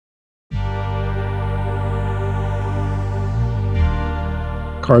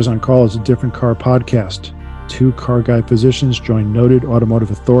Cars on Call is a different car podcast. Two car guy physicians join noted automotive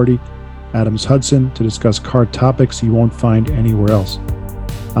authority Adams Hudson to discuss car topics you won't find anywhere else.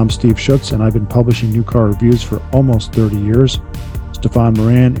 I'm Steve Schutz, and I've been publishing new car reviews for almost 30 years. Stefan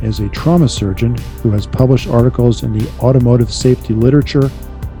Moran is a trauma surgeon who has published articles in the automotive safety literature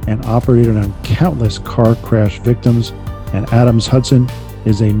and operated on countless car crash victims. And Adams Hudson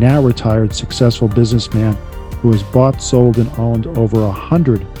is a now retired successful businessman who has bought, sold, and owned over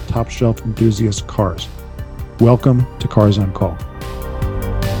 100 top-shelf enthusiast cars. Welcome to Cars on Call.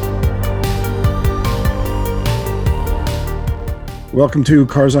 Welcome to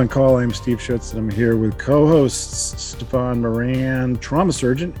Cars on Call. I'm Steve Schutz, and I'm here with co-hosts Stefan Moran, trauma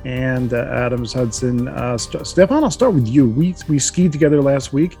surgeon, and Adams Hudson. Stefan, I'll start with you. We skied together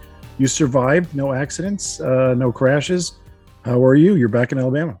last week. You survived, no accidents, no crashes. How are you? You're back in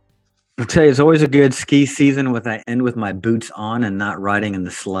Alabama. I'll tell you, it's always a good ski season when I end with my boots on and not riding in the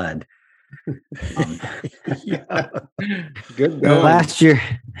sled. Yeah. Good. Last year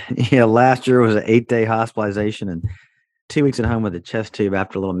was an 8-day hospitalization and 2 weeks at home with a chest tube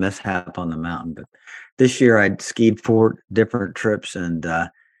after a little mishap on the mountain. But this year I'd skied 4 different trips, and I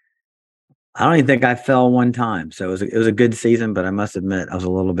don't even think I fell one time. So it was a good season, but I must admit I was a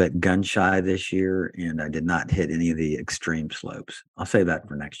little bit gun shy this year, and I did not hit any of the extreme slopes. I'll say that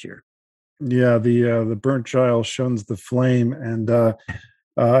for next year. Yeah, the burnt child shuns the flame, and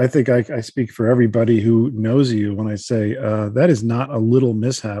I think I speak for everybody who knows you when I say that is not a little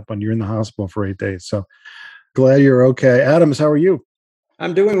mishap when you're in the hospital for 8 days. So glad you're okay. Adams, how are you?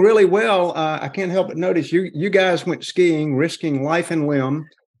 I'm doing really well. I can't help but notice you guys went skiing, risking life and limb.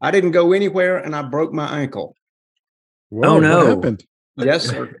 I didn't go anywhere, and I broke my ankle. Whoa, Oh, no. What happened? Yes,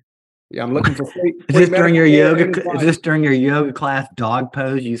 sir. Yeah, I'm looking for free. Is this during your yoga class dog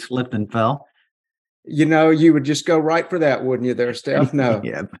pose? You slipped and fell? You know, you would just go right for that, wouldn't you there, Steph? No.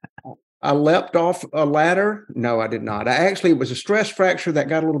 Yeah. I leapt off a ladder. No, I did not. It was a stress fracture that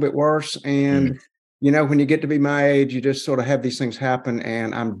got a little bit worse. And, you know, when you get to be my age, you just sort of have these things happen,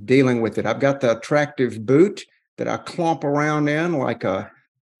 and I'm dealing with it. I've got the attractive boot that I clomp around in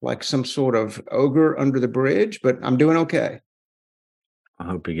like some sort of ogre under the bridge, but I'm doing okay. I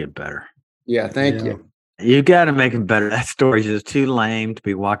hope you get better. Yeah, thank you. You got to make it better. That story's just too lame to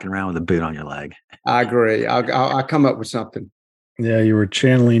be walking around with a boot on your leg. I agree. I'll come up with something. Yeah, you were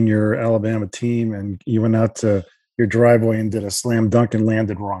channeling your Alabama team, and you went out to your driveway and did a slam dunk and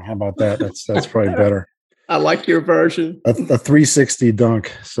landed wrong. How about that? That's probably better. I like your version. A 360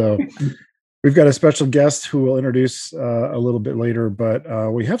 dunk. So we've got a special guest who we'll introduce a little bit later,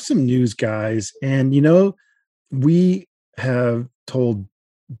 but we have some news, guys. And, you know, we have told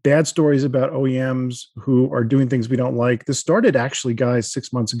bad stories about OEMs who are doing things we don't like. This started actually, guys,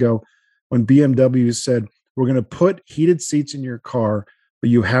 6 months ago when BMW said, we're going to put heated seats in your car, but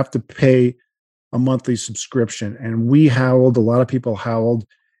you have to pay a monthly subscription. And we howled. A lot of people howled.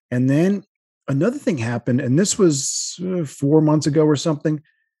 And then another thing happened, and this was 4 months ago or something.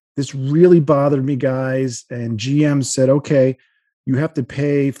 This really bothered me, guys. And GM said, okay, you have to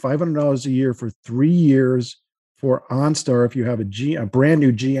pay $500 a year for 3 years for OnStar if you have a brand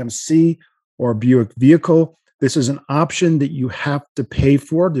new GMC or Buick vehicle. This is an option that you have to pay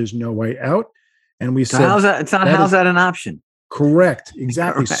for. There's no way out. And we said, how's that an option? Correct.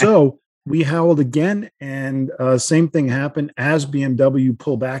 Exactly. Correct. So we howled again, and same thing happened as BMW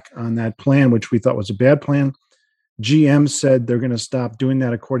pulled back on that plan, which we thought was a bad plan. GM said they're going to stop doing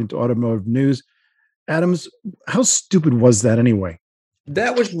that according to Automotive News. Adams, how stupid was that anyway?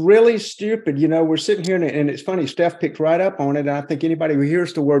 That was really stupid. You know, we're sitting here and it's funny, Steph picked right up on it. And I think anybody who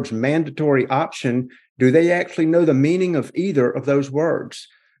hears the words mandatory option, do they actually know the meaning of either of those words?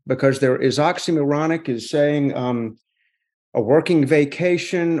 Because there is oxymoronic is saying a working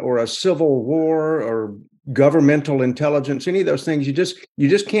vacation or a civil war or governmental intelligence, any of those things. You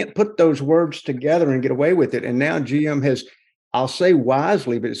just can't put those words together and get away with it. And now GM has, I'll say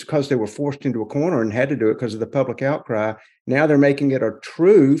wisely, but it's because they were forced into a corner and had to do it because of the public outcry. Now they're making it a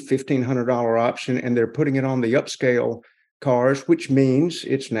true $1,500 option, and they're putting it on the upscale cars, which means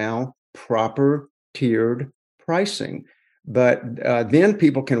it's now proper tiered pricing. But then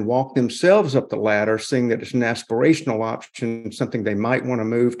people can walk themselves up the ladder, seeing that it's an aspirational option, something they might want to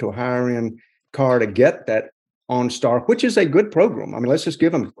move to a higher end car to get that OnStar, which is a good program. I mean, let's just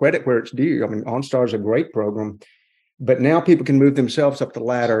give them credit where it's due. I mean, OnStar is a great program. But now people can move themselves up the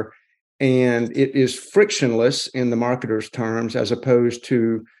ladder, and it is frictionless in the marketer's terms, as opposed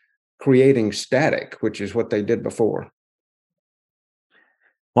to creating static, which is what they did before.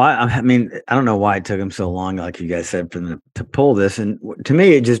 Well, I mean, I don't know why it took them so long, like you guys said, for them to pull this. And to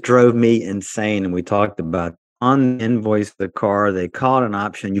me, it just drove me insane. And we talked about on the invoice of the car, they call it an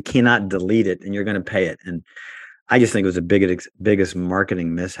option. You cannot delete it, and you're going to pay it. And I just think it was the biggest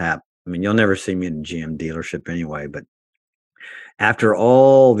marketing mishap. I mean, you'll never see me in a GM dealership anyway, but after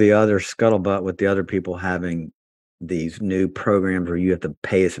all the other scuttlebutt with the other people having these new programs where you have to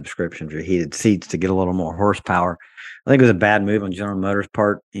pay a subscription for heated seats to get a little more horsepower, I think it was a bad move on General Motors'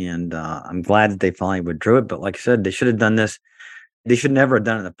 part, and I'm glad that they finally withdrew it. But like I said, they should have done this. They should never have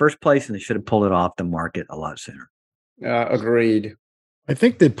done it in the first place, and they should have pulled it off the market a lot sooner. Agreed. I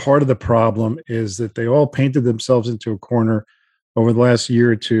think that part of the problem is that they all painted themselves into a corner over the last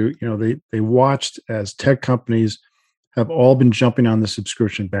year or two. You know, they watched as tech companies have all been jumping on the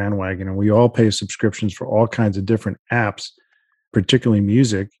subscription bandwagon, and we all pay subscriptions for all kinds of different apps, particularly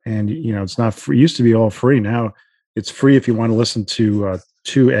music. And you know, it's not free. It used to be all free. Now it's free if you want to listen to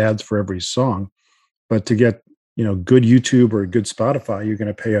 2 ads for every song. But to get, you know, good YouTube or good Spotify, you're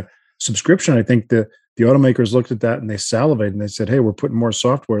going to pay a subscription. I think the automakers looked at that and they salivated and they said, "Hey, we're putting more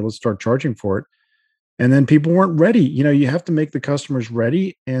software. Let's start charging for it." And then people weren't ready. You know, you have to make the customers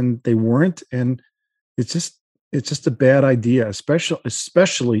ready, and they weren't. And it's just a bad idea,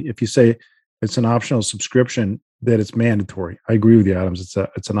 especially if you say it's an optional subscription that it's mandatory. I agree with you, Adams.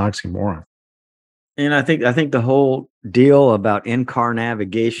 It's an oxymoron. And I think the whole deal about in-car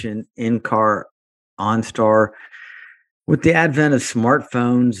navigation, in-car OnStar, with the advent of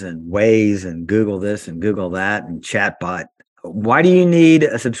smartphones and Waze and Google this and Google that and chatbot, why do you need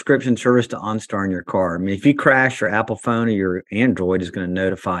a subscription service to OnStar in your car? I mean, if you crash, your Apple phone or your Android is going to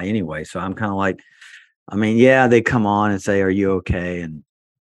notify anyway. So I'm kind of like, I mean, yeah, they come on and say, "Are you okay?"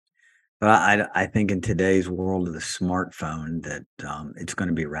 But I think in today's world of the smartphone that it's going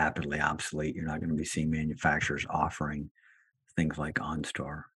to be rapidly obsolete. You're not going to be seeing manufacturers offering things like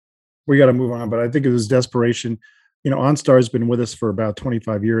OnStar. We got to move on, but I think it was desperation. You know, OnStar has been with us for about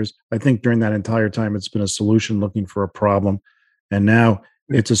 25 years. I think during that entire time, it's been a solution looking for a problem. And now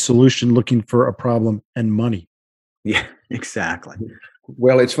it's a solution looking for a problem and money. Yeah, exactly.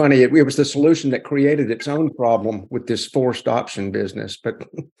 Well, it's funny. It was the solution that created its own problem with this forced option business. But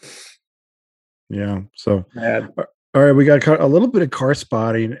yeah, so all right, we got a little bit of car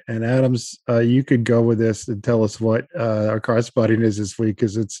spotting, and Adams, you could go with this and tell us what our car spotting is this week,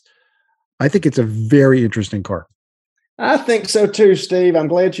 because I think it's a very interesting car. I think so too, Steve. I'm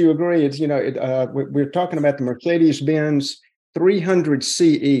glad you agree. It's, you know, we're talking about the Mercedes-Benz 300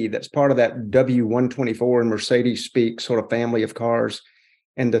 CE. That's part of that W124 and Mercedes speak sort of family of cars.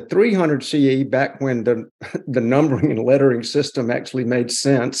 And the 300 CE, back when the numbering and lettering system actually made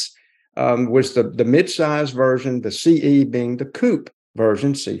sense, was the midsize version, the CE being the coupe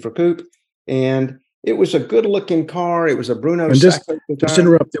version, C for coupe. And it was a good-looking car. It was a Bruno. And just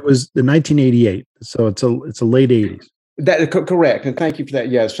interrupt. It was the 1988, so it's a late 80s. That correct, and thank you for that.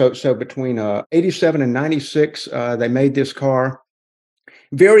 Yeah, so between 87 and 96, they made this car.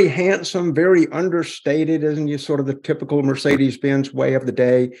 Very handsome, very understated, isn't it? Sort of the typical Mercedes-Benz way of the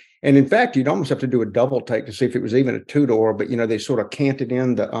day. And in fact, you'd almost have to do a double take to see if it was even a two-door. But you know, they sort of canted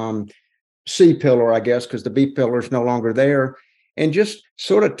in the C pillar, I guess, because the B pillar is no longer there, and just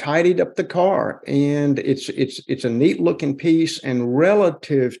sort of tidied up the car. And it's a neat looking piece. And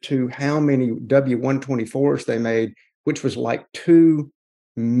relative to how many W124s they made, which was like 2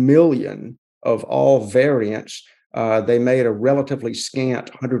 million of all variants, they made a relatively scant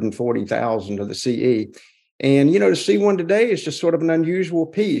 140,000 of the CE. And, you know, the C1 today is just sort of an unusual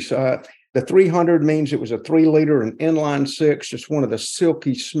piece. The 300 means it was a 3-liter and inline 6, just one of the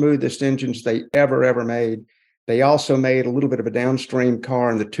silky smoothest engines they ever made. They also made a little bit of a downstream car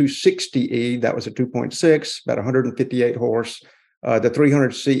in the 260E. That was a 2.6, about 158 horse. The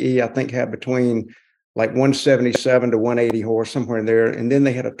 300 CE, I think, had between like 177 to 180 horse, somewhere in there. And then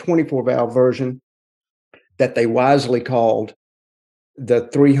they had a 24-valve version that they wisely called the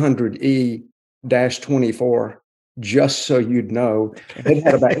 300E-24, just so you'd know. It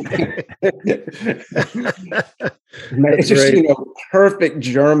had about it's just, you know, perfect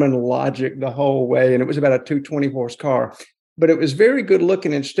German logic the whole way. And it was about a 220 horse car. But it was very good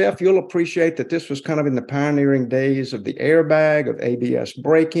looking. And Steph, you'll appreciate that this was kind of in the pioneering days of the airbag, of ABS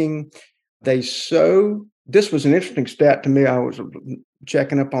braking. This was an interesting stat to me. I was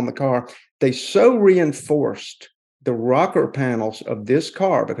checking up on the car. They so reinforced the rocker panels of this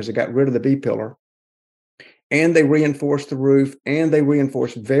car because they got rid of the B pillar, and they reinforced the roof, and they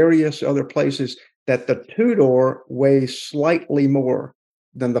reinforced various other places that the 2-door weighs slightly more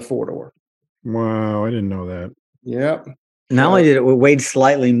than the 4-door. Wow, I didn't know that. Yep. Not only did it weigh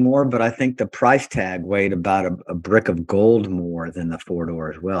slightly more, but I think the price tag weighed about a brick of gold more than the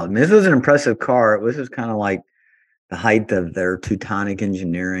 4-door as well. I mean, this was an impressive car. This was kind of like the height of their Teutonic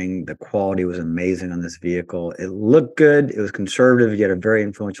engineering. The quality was amazing on this vehicle. It looked good. It was conservative. You had a very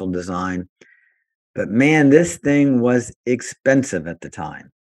influential design. But man, this thing was expensive at the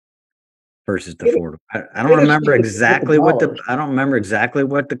time versus the Ford. I don't remember exactly what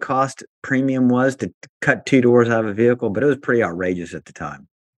the cost premium was to cut two doors out of a vehicle, but it was pretty outrageous at the time.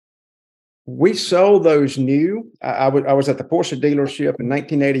 We sold those new. I was at the Porsche dealership in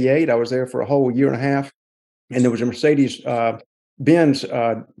 1988. I was there for a whole year and a half, and there was a Mercedes Benz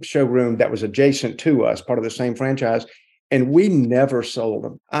showroom that was adjacent to us, part of the same franchise, and we never sold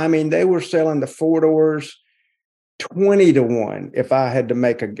them. I mean, they were selling the four doors 20-1 if I had to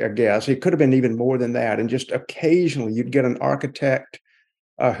make a guess. It could have been even more than that. And just occasionally you'd get an architect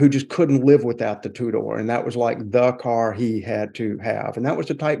who just couldn't live without the two-door. And that was like the car he had to have. And that was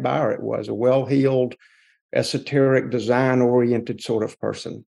the type buyer it was, a well-heeled, esoteric, design-oriented sort of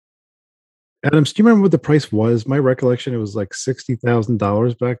person. Adams, do you remember what the price was? My recollection, it was like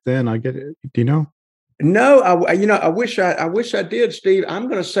 $60,000 back then. I get it. Do you know? No, I wish I did, Steve. I'm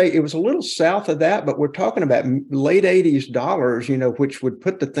going to say it was a little south of that, but we're talking about late 80s dollars, which would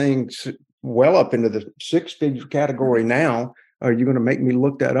put the things well up into the six-figure category now. Are you going to make me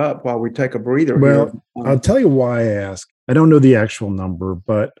look that up while we take a breather? Well, here? I'll tell you why I ask. I don't know the actual number,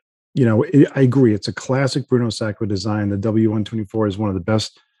 but I agree. It's a classic Bruno Sacco design. The W124 is one of the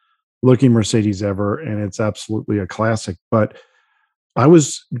best looking Mercedes ever, and it's absolutely a classic. But I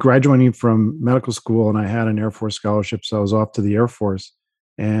was graduating from medical school and I had an Air Force scholarship. So I was off to the Air Force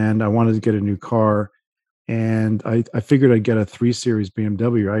and I wanted to get a new car. And I figured I'd get a 3 Series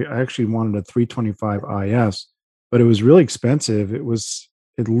BMW. I actually wanted a 325 IS, but it was really expensive. It was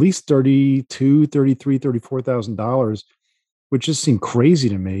at least $32,000, $33,000, $34,000, which just seemed crazy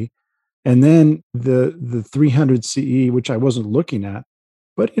to me. And then the 300 CE, which I wasn't looking at,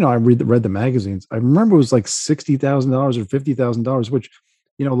 but I read the magazines. I remember it was like $60,000 or $50,000, which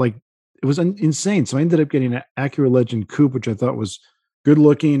like it was insane. So I ended up getting an Acura Legend Coupe, which I thought was good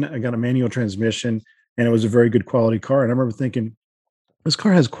looking. I got a manual transmission, and it was a very good quality car. And I remember thinking, this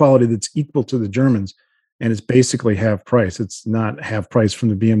car has quality that's equal to the Germans, and it's basically half price. It's not half price from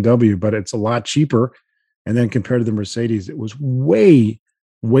the BMW, but it's a lot cheaper. And then compared to the Mercedes, it was way,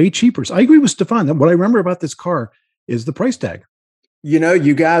 way cheaper. So I agree with Stefan that what I remember about this car is the price tag.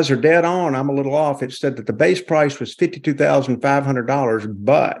 You guys are dead on. I'm a little off. It said that the base price was $52,500,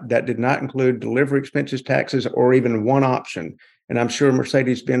 but that did not include delivery expenses, taxes, or even one option. And I'm sure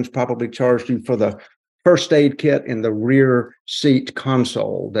Mercedes-Benz probably charged you for the first aid kit in the rear seat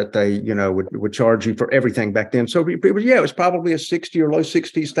console that they, would charge you for everything back then. So it was probably a $60,000 or low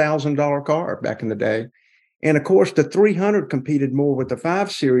 $60,000 car back in the day. And of course, the 300 competed more with the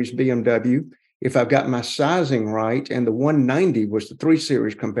 5 Series BMW, if I've got my sizing right, and the 190 was the 3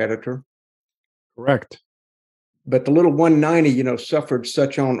 Series competitor. Correct. But the little 190, suffered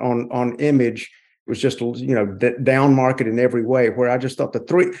such on image. It was just, down market in every way, where I just thought the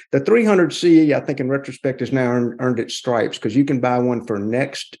 300 CE, I think in retrospect, has now earned its stripes, because you can buy one for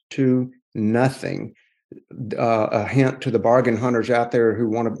next to nothing. A hint to the bargain hunters out there who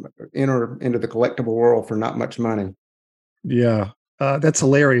want to enter into the collectible world for not much money. Yeah, that's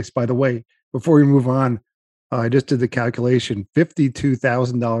hilarious, by the way. Before we move on, I just did the calculation.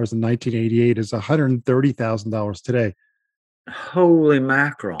 $52,000 in 1988 is $130,000 today. Holy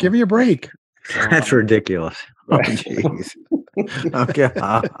mackerel. Give me a break. That's ridiculous. Oh, jeez. Okay.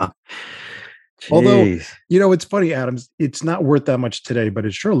 Although, it's funny, Adams, it's not worth that much today, but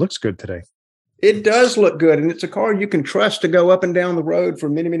it sure looks good today. It does look good, and it's a car you can trust to go up and down the road for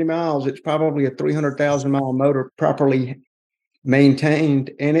many, many miles. It's probably a 300,000-mile motor, properly maintained,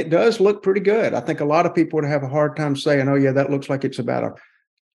 and it does look pretty good. I think a lot of people would have a hard time saying, oh yeah, that looks like it's about a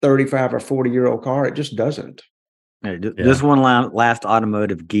 35 or 40-year-old car. It just doesn't. Hey, just one last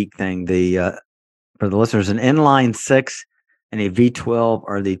automotive geek thing. For the listeners, an inline 6 and a V12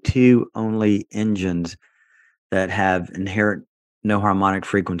 are the two only engines that have inherent no harmonic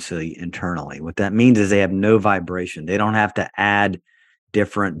frequency internally. What that means is they have no vibration. They don't have to add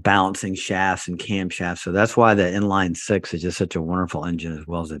different balancing shafts and camshafts. So that's why the inline 6 is just such a wonderful engine, as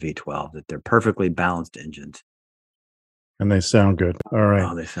well as the V12, that they're perfectly balanced engines. And they sound good. All right.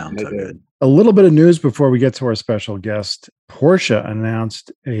 Oh, they sound so good. A little bit of news before we get to our special guest. Porsche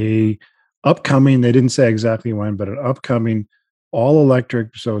announced they didn't say exactly when, but an upcoming all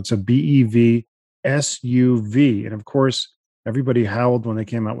electric. So it's a BEV SUV. And of course, everybody howled when they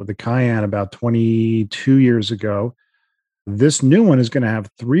came out with the Cayenne about 22 years ago. This new one is going to have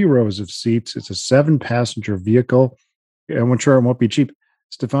 3 rows of seats. It's a 7-passenger vehicle. I'm sure it won't be cheap.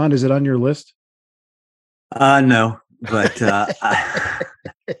 Stefan, is it on your list? No, but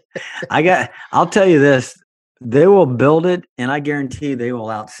I'll tell you this. they will build it, and I guarantee they will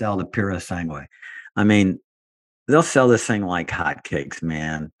outsell the pura sangue. I mean, they'll sell this thing like hotcakes,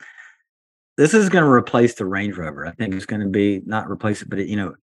 man. This is going to replace the Range Rover. I think it's going to be not replace it, but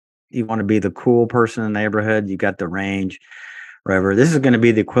you want to be the cool person in the neighborhood. You got the Range Rover. This is going to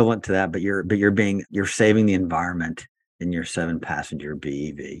be the equivalent to that, but you're saving the environment in your 7-passenger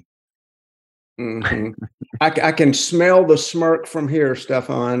BEV. Mm-hmm. I can smell the smirk from here,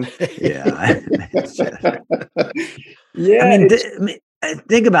 Stefan. Yeah. Yeah. I mean,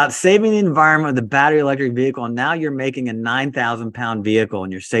 think about saving the environment with a battery electric vehicle. And now you're making a 9,000-pound vehicle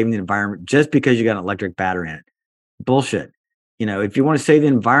and you're saving the environment just because you got an electric battery in it. Bullshit. If you want to save the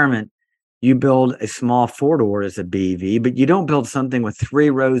environment, you build a small 4-door as a BEV, but you don't build something with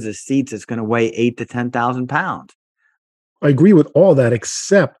 3 rows of seats that's going to weigh 8,000 to 10,000 pounds. I agree with all that,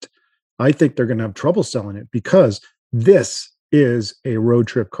 except I think they're going to have trouble selling it because this is a road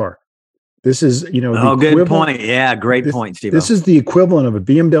trip car. This is, good point. Yeah, great point, Steve. This is the equivalent of a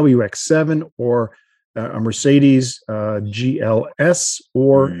BMW X7 or a Mercedes GLS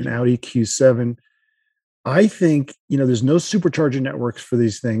or an Audi Q7. I think, there's no supercharger networks for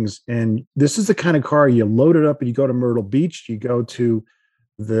these things. And this is the kind of car you load it up and you go to Myrtle Beach, you go to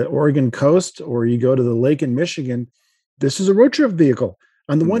the Oregon coast, or you go to the lake in Michigan. This is a road trip vehicle.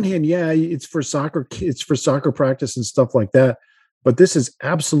 On the one hand, yeah, it's for soccer practice and stuff like that. But this is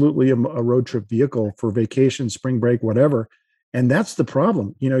absolutely a road trip vehicle for vacation, spring break, whatever. And that's the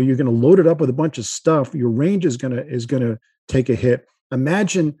problem. You're going to load it up with a bunch of stuff. Your range is going to take a hit.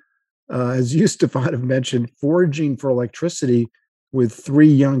 Imagine, as you, Stefan, have mentioned, foraging for electricity with 3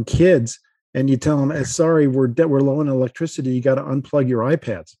 young kids, and you tell them, sorry, we're low on electricity. You got to unplug your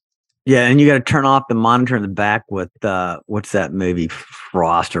iPads. Yeah, and you got to turn off the monitor in the back with what's that movie,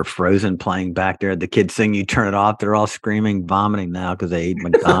 Frost or Frozen, playing back there. The kids sing, you turn it off. They're all screaming, vomiting now because they ate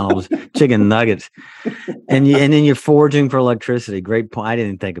McDonald's chicken nuggets. And then you're foraging for electricity. Great point. I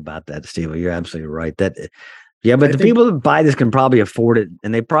didn't think about that, Steve. You're absolutely right. But the people that buy this can probably afford it,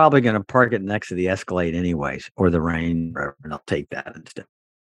 and they're probably going to park it next to the Escalade anyways, or the Range Rover, and I'll take that instead.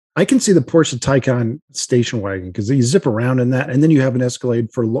 I can see the Porsche Taycan station wagon because you zip around in that, and then you have an Escalade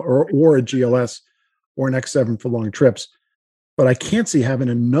or a GLS or an X7 for long trips. But I can't see having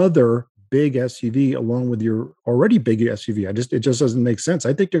another big SUV along with your already big SUV. It just doesn't make sense.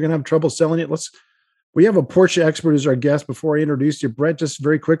 I think they're going to have trouble selling it. We have a Porsche expert as our guest. Before I introduce you, Brett, just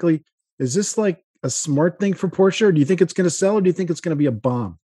very quickly, is this like a smart thing for Porsche, or do you think it's going to sell, or do you think it's going to be a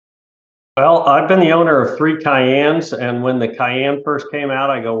bomb? Well, I've been the owner of 3 Cayennes, and when the Cayenne first came out,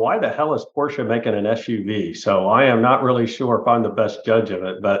 I go, why the hell is Porsche making an SUV? So I am not really sure if I'm the best judge of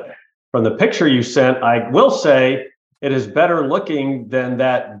it, but from the picture you sent, I will say it is better looking than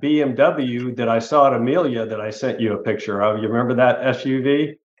that BMW that I saw at Amelia that I sent you a picture of. You remember that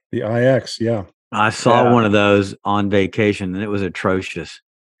SUV? The iX, yeah. I saw one of those on vacation, and it was atrocious.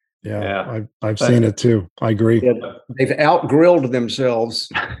 Yeah. I've seen it too. I agree. Yeah, they've outgrilled themselves.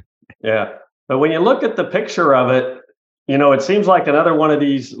 Yeah. But when you look at the picture of it, it seems like another one of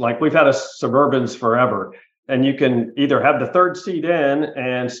these, like we've had a Suburbans forever, and you can either have the 3rd seat in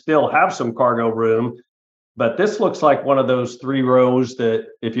and still have some cargo room. But this looks like one of those 3 rows that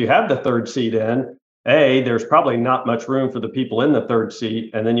if you have the 3rd seat in, there's probably not much room for the people in the 3rd seat,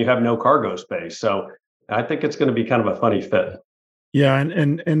 and then you have no cargo space. So I think it's going to be kind of a funny fit. Yeah.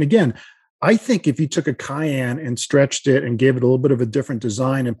 And again, I think if you took a Cayenne and stretched it and gave it a little bit of a different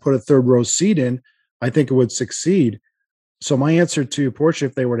design and put a 3rd row seat in, I think it would succeed. So my answer to Porsche,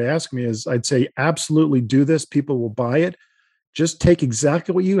 if they were to ask me, is I'd say absolutely do this. People will buy it. Just take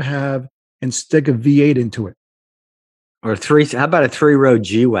exactly what you have and stick a V8 into it. Or how about a 3-row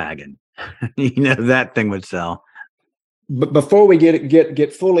G-Wagon? That thing would sell. But before we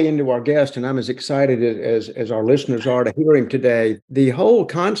get fully into our guest, and I'm as excited as our listeners are to hear him today, the whole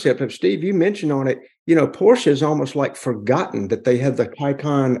concept of, Steve, you mentioned on it, Porsche is almost like forgotten that they have the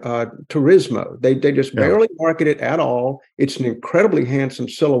Taycan Turismo. They just barely market it at all. It's an incredibly handsome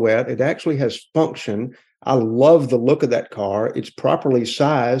silhouette. It actually has function. I love the look of that car. It's properly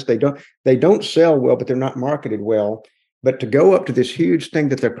sized. They don't sell well, but they're not marketed well. But to go up to this huge thing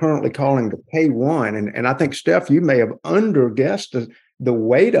that they're currently calling the K1, and I think, Steph, you may have underguessed the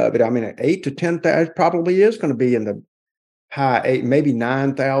weight of it. I mean, 8 to 10,000 probably is going to be in the high 8, maybe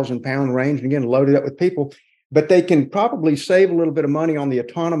 9,000 pound range, and again, loaded up with people. But they can probably save a little bit of money on the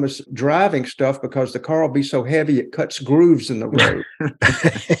autonomous driving stuff because the car will be so heavy it cuts grooves in the road.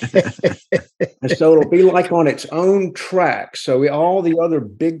 And so it'll be like on its own track. So all the other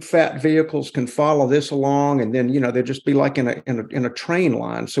big fat vehicles can follow this along, and then they'll just be like in a train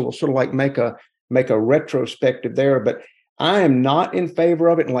line. So we'll sort of like make a retrospective there. But I am not in favor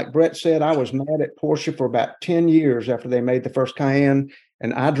of it. And like Brett said, I was mad at Porsche for about 10 years after they made the first Cayenne.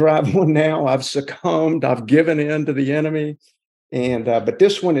 And I drive one now. I've succumbed. I've given in to the enemy. And but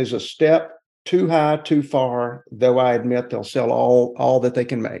this one is a step too high, too far, though I admit they'll sell all that they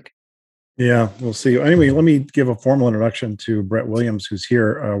can make. Yeah, we'll see. Anyway, let me give a formal introduction to Brett Williams, who's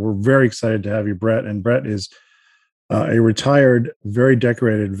here. We're very excited to have you, Brett. And Brett is a retired, very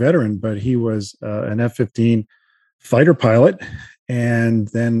decorated veteran, but he was an F-15 fighter pilot and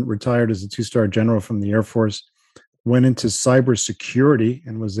then retired as a two-star general from the Air Force, went into cybersecurity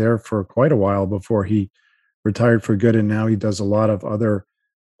and was there for quite a while before he retired for good. And now he does a lot of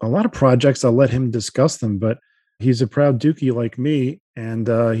projects. I'll let him discuss them, but he's a proud Dookie like me. And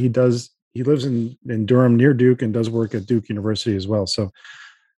he lives in Durham near Duke and does work at Duke University as well. So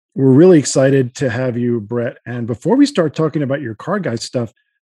we're really excited to have you, Brett. And before we start talking about your car guy stuff,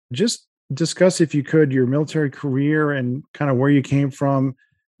 just discuss, if you could, your military career and kind of where you came from.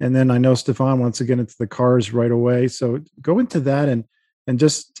 And then I know Stefan wants to get into the cars right away. So go into that and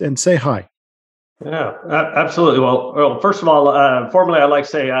say hi. Yeah, absolutely. Well, first of all, formally, I'd like to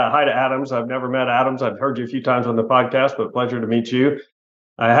say hi to Adams. I've never met Adams. I've heard you a few times on the podcast, but pleasure to meet you.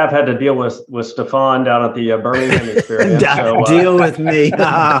 I have had to deal with Stefan down at the Birmingham experience. So, deal with me.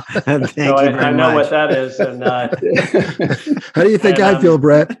 Thank you very I know much. what that is. And how do you think I feel,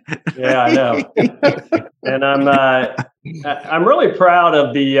 Brett? Yeah, I know. And I'm really proud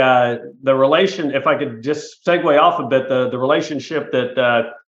of the relation. If I could just segue off a bit, the relationship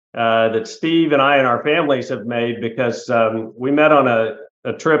that Steve and I and our families have made, because we met on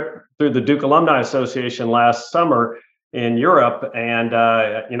a trip through the Duke Alumni Association last summer in Europe. And,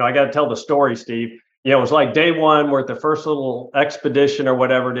 I got to tell the story, Steve. It was like day one, we're at the first little expedition or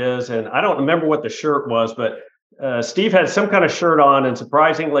whatever it is. And I don't remember what the shirt was, but Steve had some kind of shirt on. And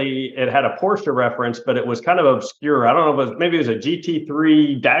surprisingly, it had a Porsche reference, but it was kind of obscure. I don't know if maybe it was a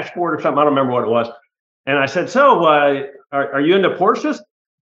GT3 dashboard or something. I don't remember what it was. And I said, so are you into Porsches?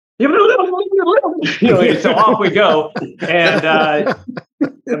 So off we go. And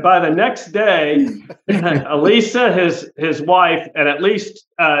by the next day, Elisa, his wife, and at least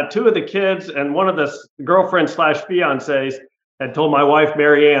two of the kids and one of the girlfriends / fiancés had told my wife,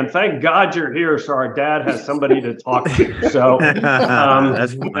 Mary Ann, thank God you're here, so our dad has somebody to talk to. So,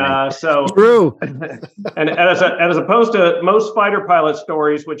 that's funny. So True. And as opposed to most fighter pilot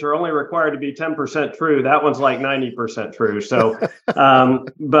stories, which are only required to be 10% true, that one's like 90% true. So,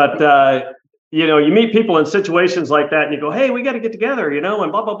 you meet people in situations like that, and you go, "Hey, we got to get together,"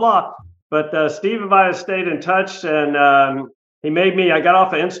 and blah blah blah. But Steve and I have stayed in touch, and he made me. I got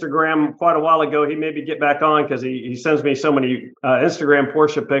off of Instagram quite a while ago. He made me get back on because he sends me so many Instagram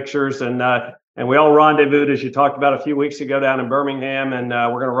Porsche pictures, and we all rendezvoused, as you talked about a few weeks ago, down in Birmingham, and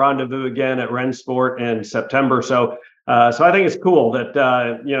we're going to rendezvous again at Rensport in September. So I think it's cool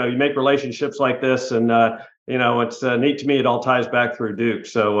that you make relationships like this, and it's neat to me. It all ties back through Duke.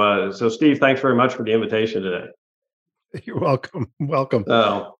 So Steve, thanks very much for the invitation today. You're welcome. Welcome.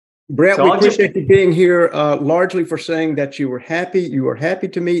 Brett, we appreciate you being here, largely for saying that you were happy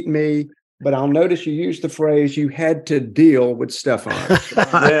to meet me, but I'll notice you used the phrase you had to deal with Stefan.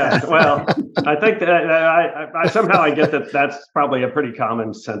 Yeah, well, I think that I somehow I get that that's probably a pretty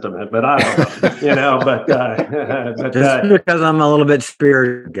common sentiment, but I don't know, but just because I'm a little bit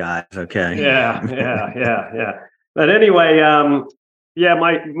spirited, guys. Okay. Yeah. But anyway,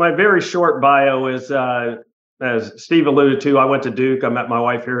 my very short bio is, as Steve alluded to, I went to Duke. I met my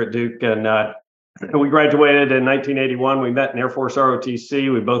wife here at Duke, and we graduated in 1981. We met in Air Force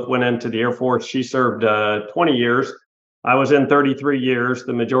ROTC. We both went into the Air Force. She served 20 years. I was in 33 years.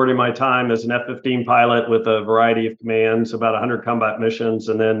 The majority of my time as an F-15 pilot with a variety of commands, about 100 combat missions.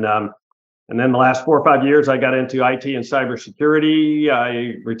 And then the last 4 or 5 years, I got into IT and cybersecurity.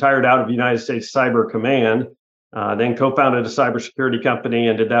 I retired out of the United States Cyber Command. Then co-founded a cybersecurity company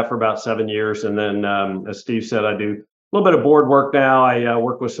and did that for about 7 years. And then, as Steve said, I do a little bit of board work now. I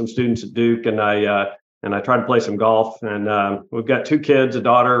work with some students at Duke, and I try to play some golf. And we've got 2 kids, a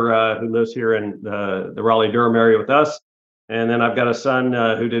daughter who lives here in the Raleigh-Durham area with us. And then I've got a son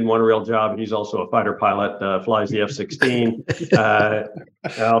who didn't want a real job. He's also a fighter pilot, flies the F-16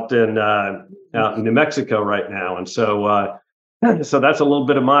 out in New Mexico right now. And so that's a little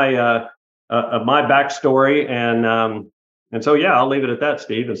bit of my backstory, and so I'll leave it at that,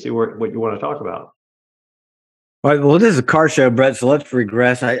 Steve, and see what you want to talk about. All right, well, this is a car show, Brett, so let's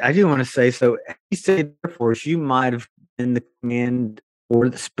regress. I do want to say, so you said Air Force, you might have been the command or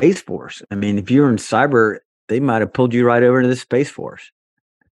the Space Force. I mean, if you're in cyber, they might have pulled you right over into the Space Force.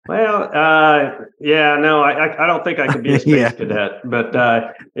 Well, I don't think I could be a space cadet, but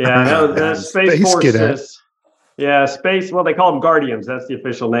no, the Space Force cadet. is. Yeah, space. Well, they call them Guardians. That's the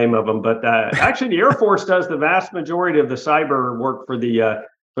official name of them. But actually, the Air Force does the vast majority of the cyber work for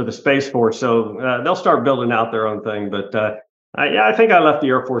the Space Force. So they'll start building out their own thing. But yeah, I think I left the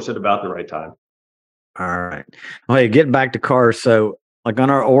Air Force at about the right time. All right. Well, hey, getting back to cars. So, like on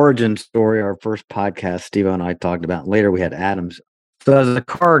our origin story, our first podcast, Steve and I talked about. Later, we had Adams. So, as a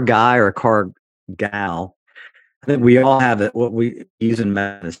car guy or a car gal, I think we all have it. What we use in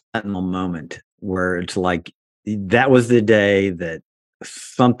a sentinel moment, where it's like that was the day that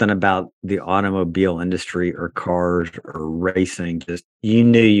something about the automobile industry or cars or racing just you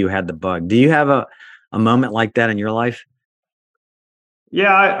knew you had the bug. Do you have a moment like that in your life?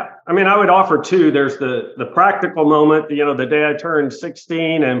 Yeah, I mean, I would offer two. There's the practical moment, the day I turned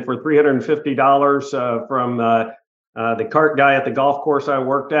 16, and for $350 from the cart guy at the golf course I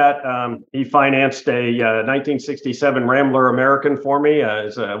worked at, he financed a 1967 Rambler American for me.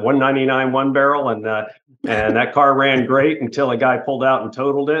 It's a 199 one barrel, and that car ran great until a guy pulled out and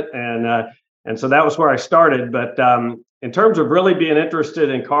totaled it, and so that was where I started. But in terms of really being interested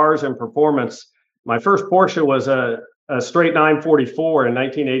in cars and performance, my first Porsche was a straight 944 in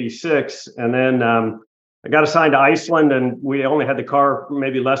 1986, and then I got assigned to Iceland, and we only had the car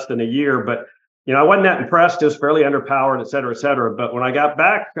maybe less than a year, but I wasn't that impressed. It was fairly underpowered, et cetera, et cetera. But when I got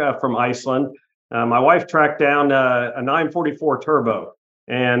back from Iceland, my wife tracked down a 944 turbo,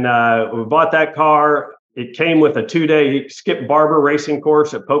 and we bought that car. It came with a 2-day Skip Barber racing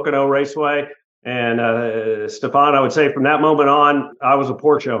course at Pocono Raceway. And Stefan, I would say from that moment on, I was a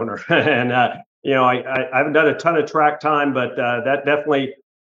Porsche owner. And, I haven't done a ton of track time, but that definitely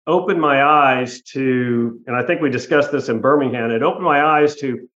opened my eyes to, and I think we discussed this in Birmingham, it opened my eyes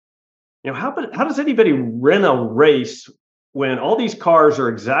to, how does anybody rent a race when all these cars are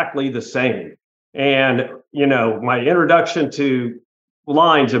exactly the same? And, my introduction to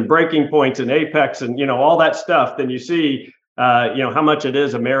lines and breaking points and apex and, all that stuff, then you see, how much it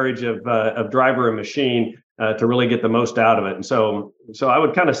is a marriage of driver and machine to really get the most out of it. And so I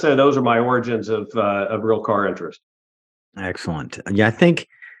would kind of say those are my origins of real car interest. Excellent. Yeah, I think,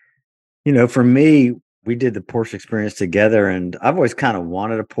 for me, we did the Porsche experience together, and I've always kind of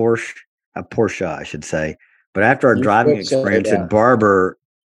wanted a Porsche, I should say. But after our driving experience at Barber,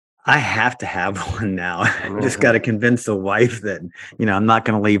 I have to have one now. I just got to convince the wife that, I'm not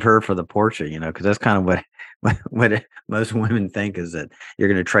going to leave her for the Porsche, because that's kind of what most women think is that you're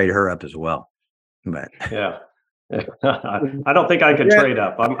going to trade her up as well. But yeah, I don't think I can trade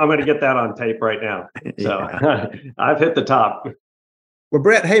up. I'm going to get that on tape right now. So yeah. I've hit the top. Well,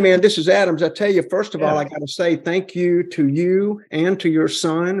 Brett, hey, man, this is Adams. I tell you, first of all, I got to say thank you to you and to your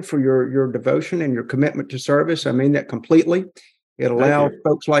son for your devotion and your commitment to service. I mean that completely. It allows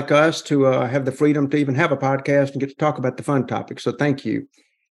folks like us to have the freedom to even have a podcast and get to talk about the fun topics. So thank you.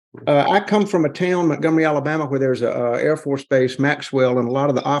 I come from a town, Montgomery, Alabama, where there's a Air Force base, Maxwell, and a lot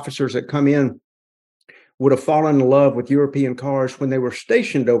of the officers that come in would have fallen in love with European cars when they were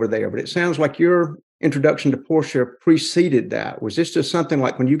stationed over there. But it sounds like your introduction to Porsche preceded that. Was this just something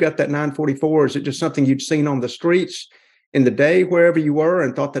like when you got that 944, is it just something you'd seen on the streets in the day, wherever you were,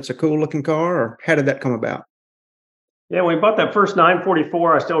 and thought that's a cool looking car? Or how did that come about? Yeah, when we bought that first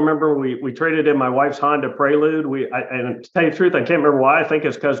 944, I still remember we traded in my wife's Honda Prelude. And to tell you the truth, I can't remember why. I think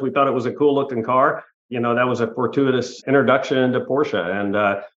it's because we thought it was a cool looking car. That was a fortuitous introduction into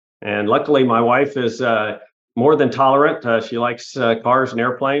Porsche. And luckily, my wife is more than tolerant. She likes cars and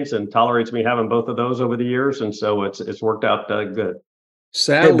airplanes and tolerates me having both of those over the years. And so it's worked out good.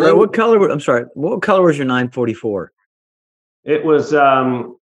 Hey, bro, what color was your 944? It was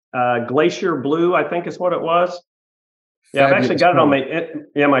glacier blue, I think is what it was. Yeah, I've actually got it on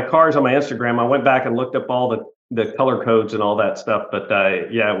my cars on my Instagram. I went back and looked up all the color codes and all that stuff. But I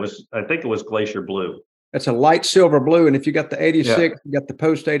think it was glacier blue. That's a light silver blue. And if you got the 86, you got the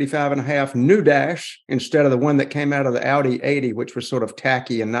post 85.5 new dash instead of the one that came out of the Audi 80, which was sort of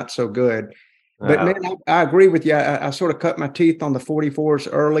tacky and not so good. But man, I agree with you. I sort of cut my teeth on the 44s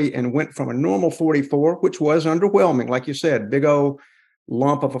early and went from a normal 44, which was underwhelming. Like you said, big old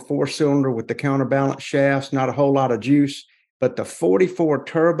lump of a 4-cylinder with the counterbalance shafts, not a whole lot of juice. But the 44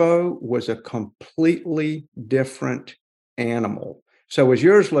 turbo was a completely different animal. So was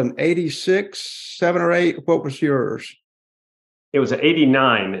yours an 86, 7 or 8? What was yours? It was an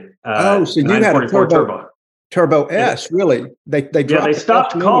 89. So you had a turbo S, really? They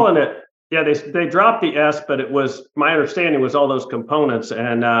stopped calling it. Yeah, they dropped the S, but it was, my understanding was all those components.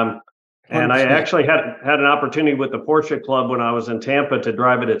 And I actually had an opportunity with the Porsche Club when I was in Tampa to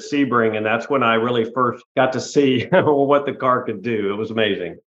drive it at Sebring, and that's when I really first got to see what the car could do. It was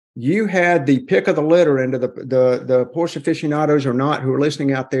amazing. you had the pick of the litter, and the Porsche aficionados or not who are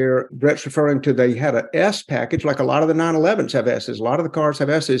listening out there, Brett's referring to, they had an S package, like a lot of the 911s have S's. A lot of the cars have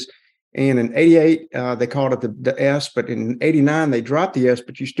S's. And in 88, they called it the S, but in 89, they dropped the S,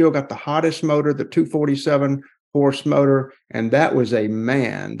 but you still got the hottest motor, the 247 horse motor. And that was a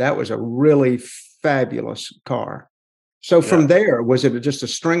really fabulous car. So from there, was it just a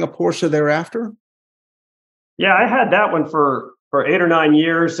string of Porsche thereafter? Yeah, I had that one for 8 or 9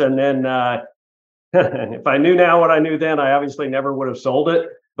 years. And then if I knew now what I knew then, I obviously never would have sold it.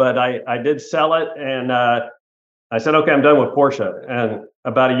 But I did sell it. And I said, okay, I'm done with Porsche. And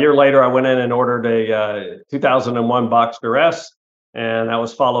about a year later, I went in and ordered a 2001 Boxster S. And that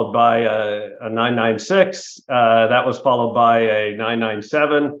was followed by a 996. That was followed by a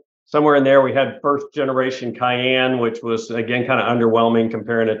 997. Somewhere in there, we had first generation Cayenne, which was, again, kind of underwhelming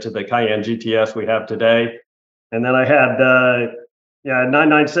comparing it to the Cayenne GTS we have today. And then I had,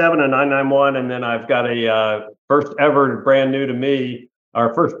 997, a 991. And then I've got a first ever brand new to me,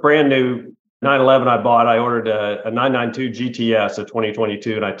 our first brand new 911 I bought. I ordered a 992 GTS of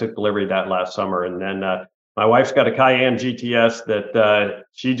 2022, and I took delivery of that last summer. And then my wife's got a Cayenne GTS that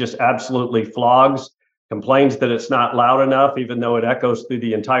she just absolutely flogs, complains that it's not loud enough, even though it echoes through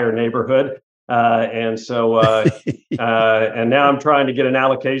the entire neighborhood. And now I'm trying to get an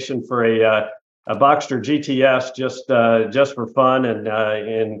allocation for a Boxster GTS just for fun.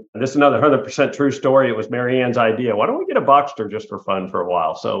 And this is another 100% true story. It was Mary Ann's idea. Why don't we get a Boxster just for fun for a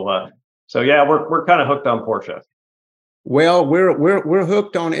while? So yeah, we're kind of hooked on Porsche. Well, we're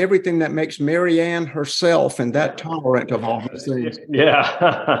hooked on everything that makes Mary Ann herself and that tolerant of all these things.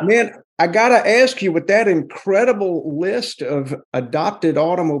 Yeah. Man, I got to ask you, with that incredible list of adopted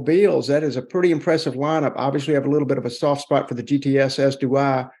automobiles, that is a pretty impressive lineup. Obviously, I have a little bit of a soft spot for the GTS, as do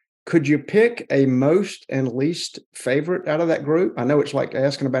I. Could you pick a most and least favorite out of that group? I know it's like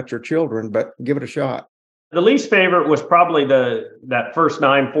asking about your children, but give it a shot. The least favorite was probably that first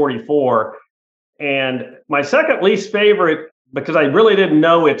 944. And my second least favorite, because I really didn't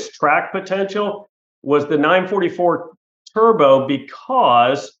know its track potential, was the 944 Turbo,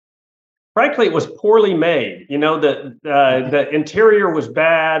 because frankly, it was poorly made. You know, the interior was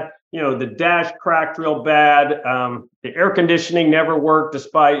bad. You know, the dash cracked real bad. The air conditioning never worked,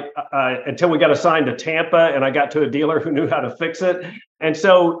 despite until we got assigned to Tampa and I got to a dealer who knew how to fix it. And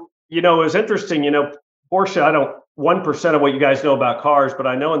so, you know, it was interesting. You know, Porsche, I don't 1% of what you guys know about cars, but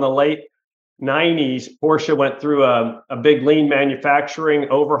I know in the late 90s, Porsche went through a big lean manufacturing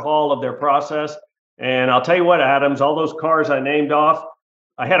overhaul of their process. And I'll tell you what, Adams, all those cars I named off,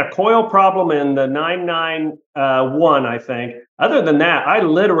 I had a coil problem in the 991, I think. Other than that, I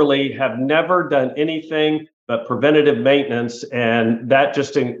literally have never done anything but preventative maintenance. And that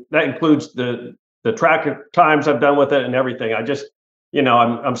includes the track times I've done with it and everything. I just, you know,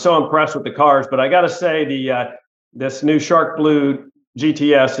 I'm so impressed with the cars. But I got to say, this new Shark Blue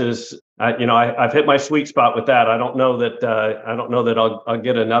GTS is, I've hit my sweet spot with that. I don't know that I'll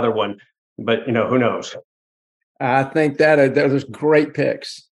get another one, but you know, who knows? I think that those great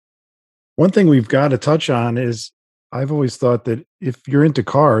picks. One thing we've got to touch on is, I've always thought that if you're into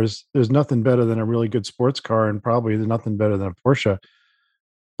cars, there's nothing better than a really good sports car, and probably there's nothing better than a Porsche.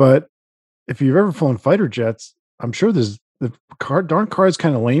 But if you've ever flown fighter jets, I'm sure the darn car is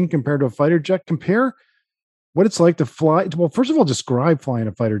kind of lame compared to a fighter jet. Compare what it's like to fly. Well, first of all, describe flying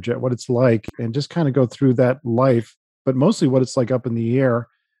a fighter jet, what it's like, and just kind of go through that life, but mostly what it's like up in the air.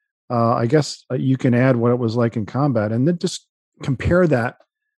 I guess you can add what it was like in combat, and then just compare that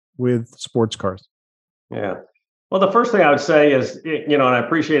with sports cars. Yeah. Well, the first thing I would say is, you know, and I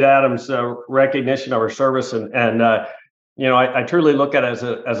appreciate Adam's recognition of our service, and you know, I truly look at it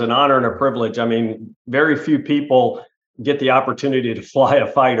as an honor and a privilege. I mean, very few people get the opportunity to fly a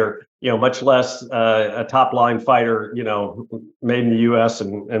fighter, you know, much less a top line fighter, you know, made in the U.S.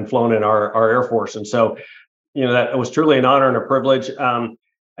 and flown in our Air Force. And so, you know, that was truly an honor and a privilege.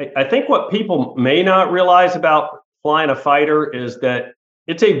 I think what people may not realize about flying a fighter is that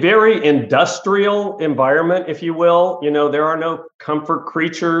it's a very industrial environment, if you will. You know, there are no comfort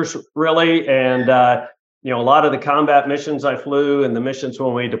creatures really. And, you know, a lot of the combat missions I flew and the missions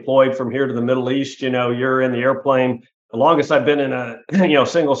when we deployed from here to the Middle East, you know, you're in the airplane. The longest I've been in a, you know,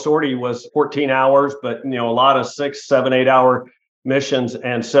 single sortie was 14 hours, but, you know, a lot of 6, 7, 8 hour missions.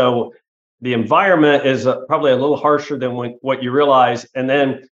 And so the environment is probably a little harsher than what you realize. And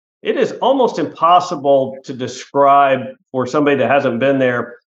then it is almost impossible to describe for somebody that hasn't been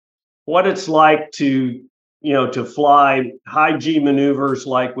there what it's like to, you know, to fly high G maneuvers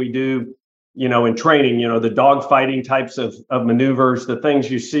like we do, you know, in training, you know, the dogfighting types of maneuvers, the things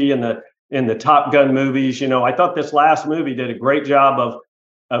you see in the Top Gun movies. You know, I thought this last movie did a great job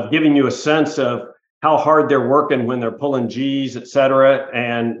giving you a sense of how hard they're working when they're pulling G's, et cetera,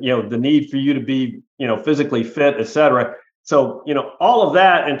 and the need for you to be physically fit, et cetera. So all of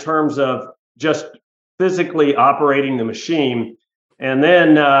that in terms of just physically operating the machine. And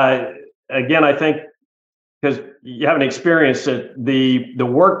then again, I think because you haven't experienced it, the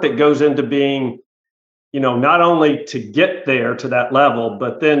work that goes into being not only to get there to that level,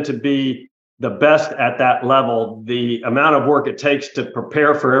 but then to be the best at that level, the amount of work it takes to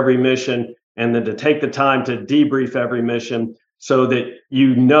prepare for every mission, and then to take the time to debrief every mission so that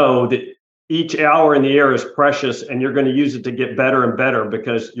that each hour in the air is precious and you're going to use it to get better and better,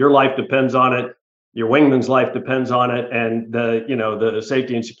 because your life depends on it, your wingman's life depends on it, and the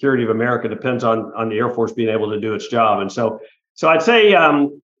safety and security of America depends on the Air Force being able to do its job. And so I'd say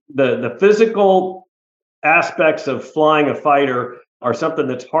the physical aspects of flying a fighter are something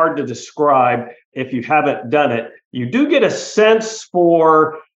that's hard to describe if you haven't done it. You do get a sense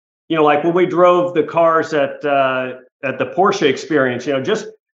for, like when we drove the cars at the Porsche experience, just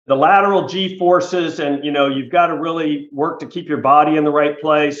the lateral G forces, and you've got to really work to keep your body in the right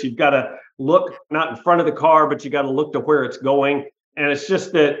place. You've got to look not in front of the car, but you got to look to where it's going. And it's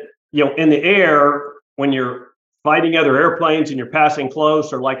just that in the air, when you're fighting other airplanes and you're passing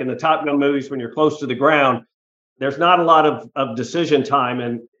close, or like in the Top Gun movies when you're close to the ground, there's not a lot of decision time,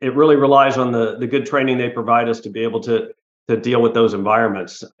 and it really relies on the good training they provide us to be able to deal with those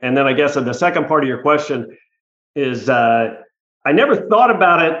environments. And then I guess the second part of your question is I never thought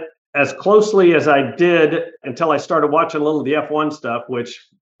about it as closely as I did until I started watching a little of the F1 stuff, which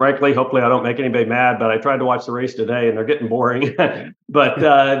frankly, hopefully I don't make anybody mad, but I tried to watch the race today and they're getting boring. But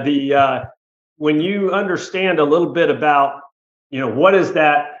when you understand a little bit about, what is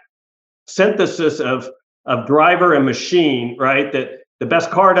that synthesis of driver and machine, right? That the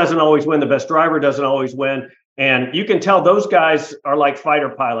best car doesn't always win, the best driver doesn't always win. And you can tell those guys are like fighter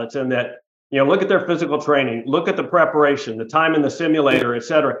pilots, and that, look at their physical training, look at the preparation, the time in the simulator, et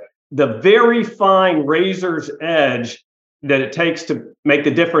cetera, the very fine razor's edge that it takes to make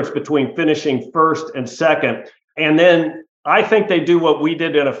the difference between finishing first and second. And then I think they do what we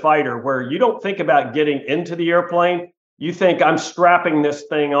did in a fighter, where you don't think about getting into the airplane. You think, I'm strapping this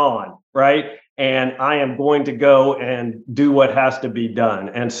thing on, right? And I am going to go and do what has to be done.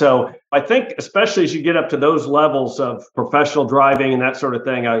 And so I think, especially as you get up to those levels of professional driving and that sort of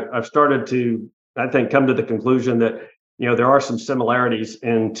thing, I've started to, I think, come to the conclusion that, there are some similarities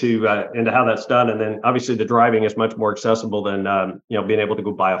into how that's done. And then obviously the driving is much more accessible than, being able to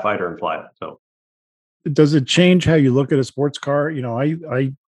go buy a fighter and fly it. So does it change how you look at a sports car?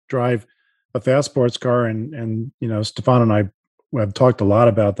 I drive a fast sports car, and Stefan and I have talked a lot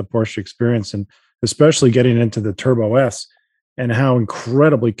about the Porsche experience, and especially getting into the Turbo S and how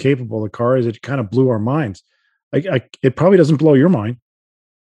incredibly capable the car is. It kind of blew our minds. It probably doesn't blow your mind.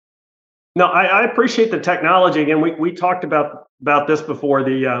 No, I appreciate the technology. Again, we talked about this before.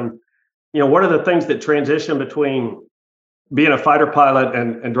 What are the things that transition between being a fighter pilot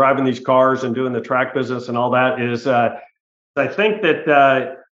and driving these cars and doing the track business and all that is, I think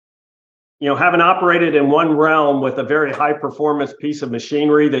that, having operated in one realm with a very high performance piece of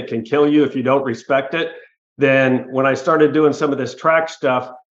machinery that can kill you if you don't respect it, then when I started doing some of this track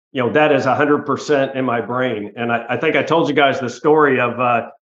stuff, that is 100% in my brain. And I think I told you guys the story of,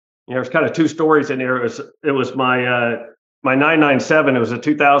 there's kind of two stories in here. It was my 997. It was a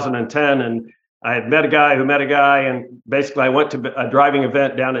 2010, and I had met a guy who met a guy, and basically I went to a driving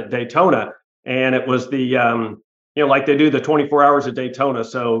event down at Daytona, and it was the like they do the 24 hours of Daytona.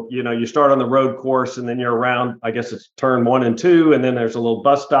 So you start on the road course, and then you're around. I guess it's turn 1 and 2, and then there's a little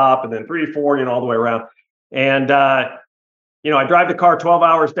bus stop, and then 3, 4, all the way around. And I drive the car 12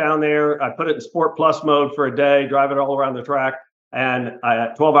 hours down there. I put it in Sport Plus mode for a day, drive it all around the track. And I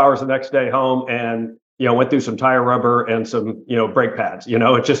had 12 hours the next day home, and went through some tire rubber and some brake pads.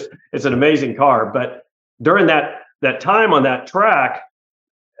 It's an amazing car. But during that time on that track,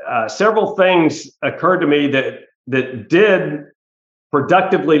 several things occurred to me that did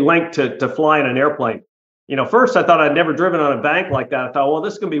productively link to flying an airplane. First I thought I'd never driven on a bank like that. I thought, well,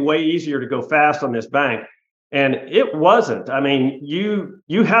 this is going to be way easier to go fast on this bank, and it wasn't. I mean,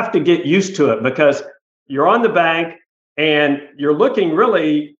 you have to get used to it, because you're on the bank. And you're looking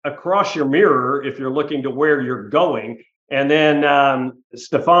really across your mirror if you're looking to where you're going. And then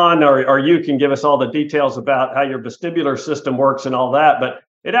Stefan or you can give us all the details about how your vestibular system works and all that. But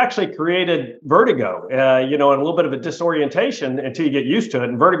it actually created vertigo, and a little bit of a disorientation until you get used to it.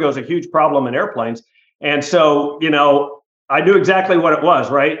 And vertigo is a huge problem in airplanes. And so, I knew exactly what it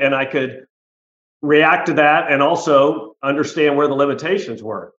was, right? And I could react to that and also understand where the limitations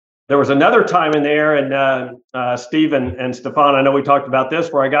were. there was another time in there, and Steve and Stefan, I know we talked about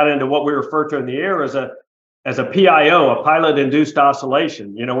this, where I got into what we refer to in the air as a PIO, a pilot-induced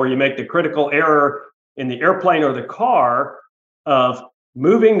oscillation, where you make the critical error in the airplane or the car of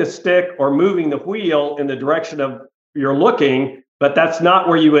moving the stick or moving the wheel in the direction of you're looking, but that's not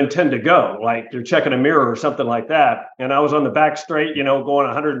where you intend to go. Like you're checking a mirror or something like that. And I was on the back straight, going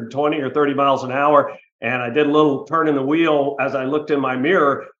 120 or 30 miles an hour. And I did a little turn in the wheel as I looked in my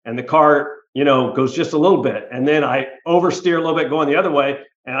mirror, and the car, goes just a little bit. And then I oversteer a little bit going the other way.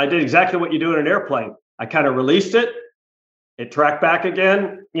 And I did exactly what you do in an airplane. I kind of released it. It tracked back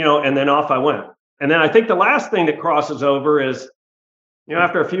again, and then off I went. And then I think the last thing that crosses over is,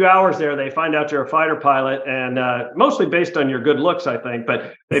 after a few hours there, they find out you're a fighter pilot, and mostly based on your good looks, I think.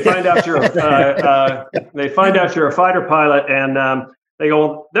 But they find out you're a fighter pilot, and they go,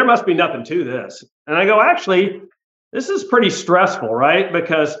 well, there must be nothing to this. And I go, actually, this is pretty stressful, right?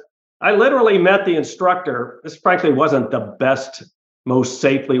 Because I literally met the instructor. This frankly wasn't the best, most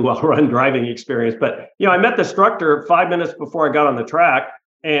safely well-run driving experience, but I met the instructor 5 minutes before I got on the track.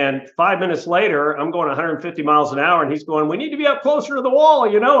 And 5 minutes later, I'm going 150 miles an hour, and he's going, we need to be up closer to the wall,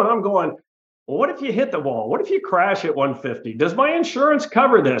 and I'm going, well, what if you hit the wall? What if you crash at 150? Does my insurance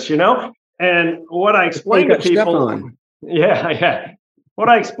cover this, And what I explained to people, what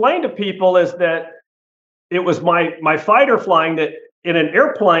I explained to people is that it was my fighter flying, that in an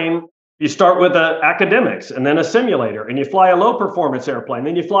airplane, you start with academics and then a simulator, and you fly a low performance airplane,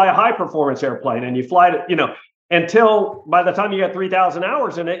 then you fly a high performance airplane, and you fly to, until by the time you got 3,000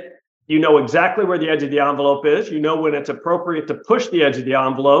 hours in it, you know exactly where the edge of the envelope is. You know when it's appropriate to push the edge of the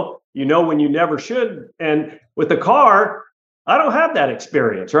envelope. You know when you never should. And with the car, I don't have that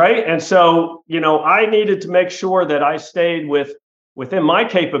experience, right? And so, I needed to make sure that I stayed within my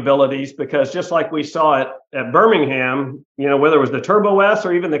capabilities, because just like we saw at Birmingham, whether it was the Turbo S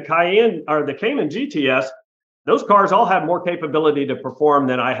or even the Cayenne or the Cayman GTS, those cars all had more capability to perform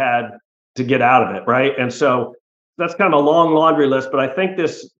than I had to get out of it, right? And so that's kind of a long laundry list, but I think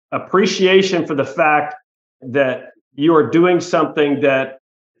this appreciation for the fact that you are doing something that,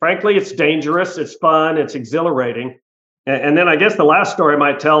 frankly, it's dangerous, it's fun, it's exhilarating. And then I guess the last story I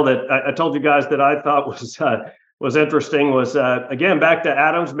might tell that I told you guys that I thought was interesting was, again, back to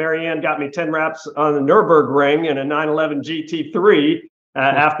Adams. Marianne got me 10 laps on the Nürburgring in a 911 GT3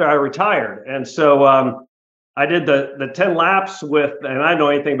 after I retired. And so I did the 10 laps with, and I don't know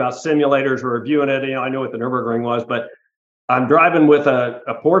anything about simulators or reviewing it. I knew what the Nürburgring was, but I'm driving with a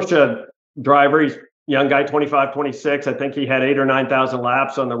Porsche driver. He's a young guy, 25, 26. I think he had 8,000 or 9,000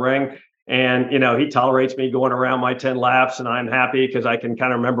 laps on the ring. And, he tolerates me going around my 10 laps, and I'm happy because I can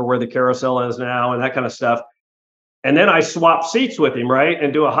kind of remember where the carousel is now and that kind of stuff. And then I swap seats with him, right?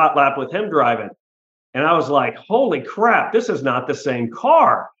 And do a hot lap with him driving. And I was like, holy crap, this is not the same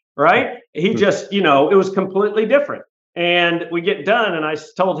car. Right? He just, it was completely different. And we get done, and I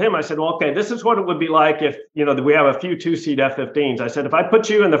told him, I said, well, okay, this is what it would be like if, we have a few 2-seat F-15s. I said, if I put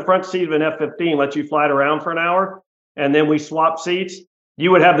you in the front seat of an F-15, let you fly it around for an hour, and then we swap seats, you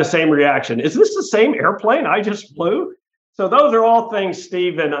would have the same reaction. Is this the same airplane I just flew? So those are all things,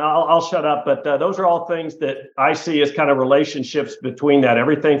 Steve, and I'll shut up, but those are all things that I see as kind of relationships between that.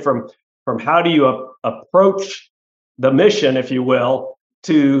 Everything from how do you approach the mission, if you will,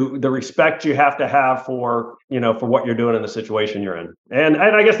 to the respect you have to have for what you're doing in the situation you're in. And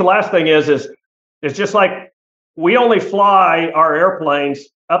I guess the last thing is it's just like we only fly our airplanes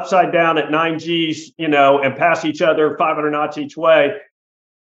upside down at 9 Gs, and pass each other 500 knots each way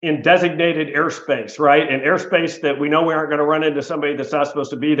in designated airspace, right? In airspace that we know we aren't going to run into somebody that's not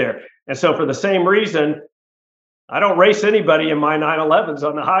supposed to be there. And so for the same reason, I don't race anybody in my 911s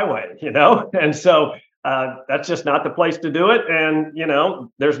on the highway, And so that's just not the place to do it. And,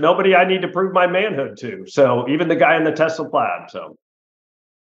 there's nobody I need to prove my manhood to. So even the guy in the Tesla Plaid. So.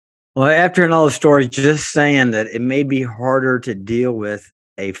 Well, after all the stories, just saying that it may be harder to deal with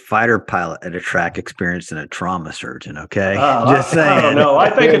a fighter pilot at a track experience than a trauma surgeon. Okay. Just saying. I don't know. I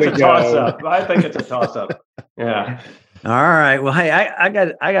think it's a toss up. Yeah. All right. Well, hey,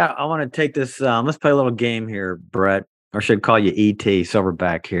 I want to take this. Let's play a little game here, Brett, or should I call you ET,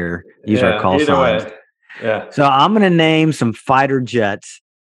 Silverback here. Use our call signs. Way. Yeah. So I'm going to name some fighter jets.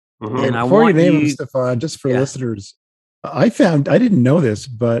 Mm-hmm. And before you name them, Stefan, just for listeners, I didn't know this,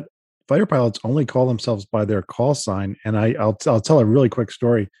 but fighter pilots only call themselves by their call sign. And I'll tell a really quick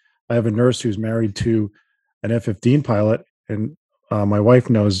story. I have a nurse who's married to an F-15 pilot, and my wife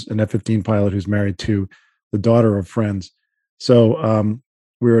knows an F-15 pilot who's married to the daughter of friends. So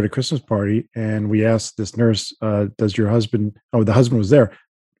we were at a Christmas party, and we asked this nurse, does your husband, the husband was there.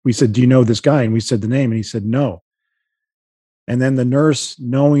 We said, do you know this guy? And we said the name, and he said, no. And then the nurse,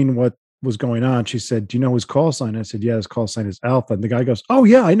 knowing what was going on, she said, "Do you know his call sign?" I said, "Yeah, his call sign is Alpha." And the guy goes, "Oh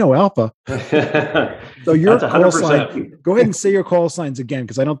yeah, I know Alpha." So your That's call 100%. sign, go ahead and say your call signs again,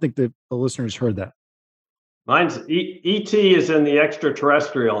 because I don't think the listeners heard that. Mine's ET is in the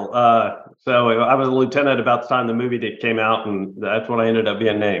extraterrestrial. So I was a lieutenant about the time the movie that came out, and that's what I ended up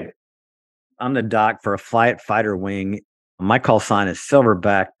being named. I'm the doc for a fighter wing. My call sign is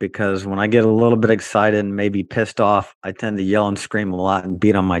Silverback because when I get a little bit excited and maybe pissed off, I tend to yell and scream a lot and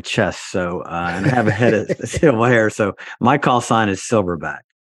beat on my chest. So and have a head of silver hair. So my call sign is Silverback.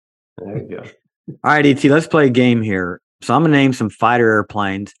 There you go. All right, ET, let's play a game here. So I'm gonna name some fighter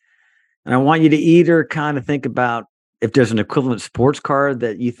airplanes, and I want you to either kind of think about if there's an equivalent sports car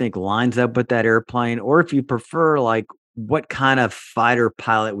that you think lines up with that airplane, or if you prefer, like, what kind of fighter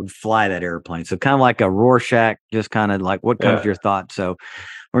pilot would fly that airplane. So kind of like a Rorschach, just kind of like what comes to your thought. So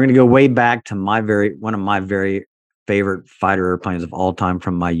we're going to go way back to one of my very favorite fighter airplanes of all time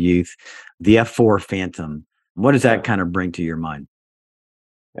from my youth, the F4 Phantom. What does that kind of bring to your mind?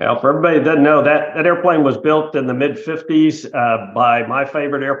 Yeah, for everybody that doesn't know, that airplane was built in the mid-50s by my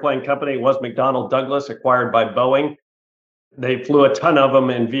favorite airplane company. It was McDonnell Douglas, acquired by Boeing. They flew a ton of them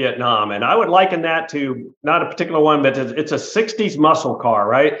in Vietnam. And I would liken that to not a particular one, but it's a 60s muscle car,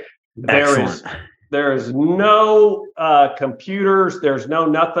 right? Excellent. There is no computers. There's no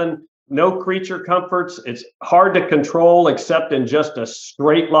nothing, no creature comforts. It's hard to control except in just a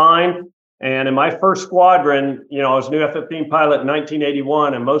straight line. And in my first squadron, I was a new F-15 pilot in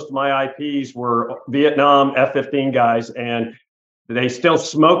 1981, and most of my IPs were Vietnam F-15 guys. And they still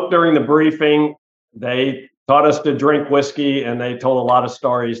smoked during the briefing. They taught us to drink whiskey, and they told a lot of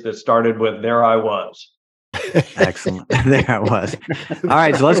stories that started with "There I was." Excellent. There I was. All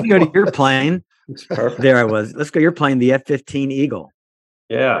right, so let's go to your plane. There I was. Let's go to your plane, the F-15 Eagle.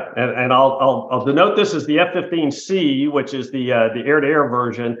 Yeah, and I'll denote this as the F-15C, which is the air-to-air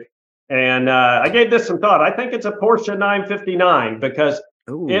version. And I gave this some thought. I think it's a Porsche 959 because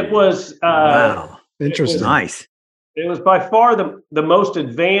it was wow, interesting, nice. It was by far the most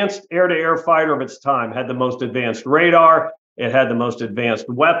advanced air-to-air fighter of its time. Had the most advanced radar. It had the most advanced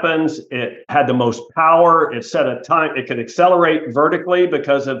weapons. It had the most power. It set a time. It could accelerate vertically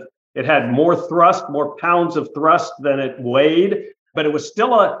because it had more thrust, more pounds of thrust than it weighed. But it was still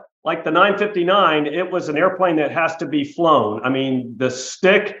like the 959. It was an airplane that has to be flown. I mean, the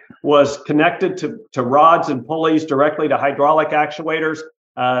stick was connected to rods and pulleys directly to hydraulic actuators.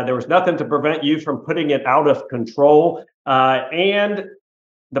 There was nothing to prevent you from putting it out of control. And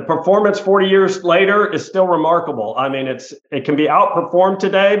the performance 40 years later is still remarkable. I mean, it can be outperformed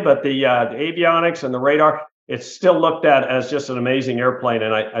today, but the avionics and the radar, it's still looked at as just an amazing airplane.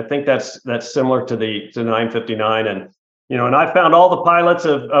 And I think that's similar to the 959. And and I found all the pilots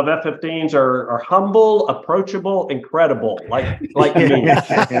of F-15s are humble, approachable, incredible, like me.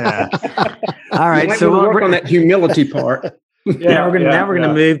 Yeah. All right, so we'll work on that humility part. Now we're going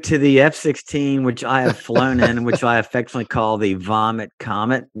to move to the F-16, which I have flown in, which I affectionately call the Vomit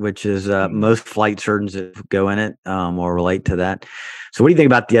Comet, which is most flight surgeons that go in it will relate to that. So what do you think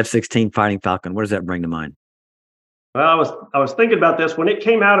about the F-16 Fighting Falcon? What does that bring to mind? Well, I was thinking about this. When it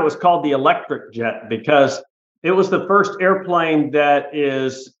came out, it was called the electric jet because it was the first airplane that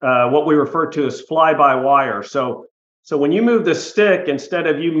is what we refer to as fly-by-wire. So when you move the stick, instead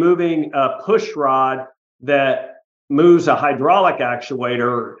of you moving a push rod that moves a hydraulic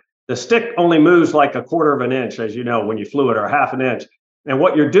actuator, the stick only moves like a quarter of an inch, as you know, when you flew it, or half an inch. And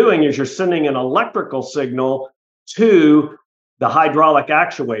what you're doing is you're sending an electrical signal to the hydraulic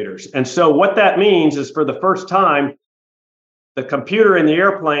actuators. And so what that means is for the first time, the computer in the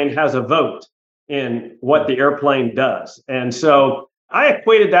airplane has a vote in what the airplane does. And so I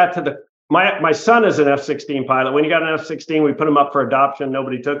equated that to my son is an F-16 pilot. When he got an F-16, we put him up for adoption.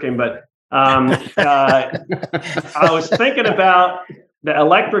 Nobody took him, but I was thinking about the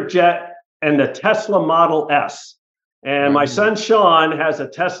electric jet and the Tesla Model S. And my son Sean has a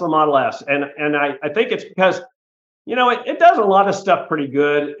Tesla Model S. And I think it's because, it does a lot of stuff pretty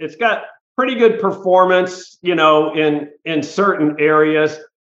good. It's got pretty good performance, in certain areas.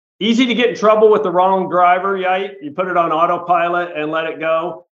 Easy to get in trouble with the wrong driver, right? You put it on autopilot and let it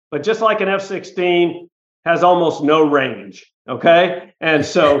go. But just like an F-16 has almost no range, okay? And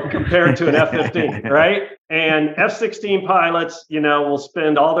so compared to an F-15, right? And F-16 pilots, will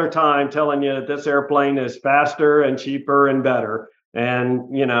spend all their time telling you that this airplane is faster and cheaper and better.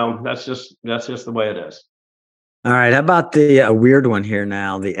 And, that's just the way it is. All right. How about the weird one here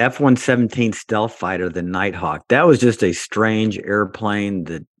now? The F-117 stealth fighter, the Nighthawk. That was just a strange airplane.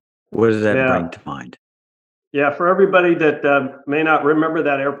 What does that bring to mind? Yeah, for everybody that may not remember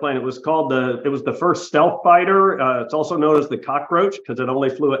that airplane, it was the first stealth fighter. It's also known as the cockroach because it only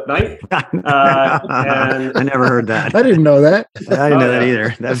flew at night. And I never heard that. I didn't know that. I didn't know that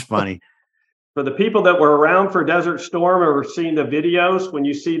either. That's funny. For the people that were around for Desert Storm or seen the videos, when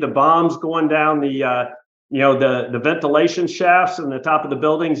you see the bombs going down the ventilation shafts in the top of the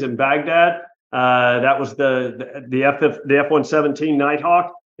buildings in Baghdad, that was the F-117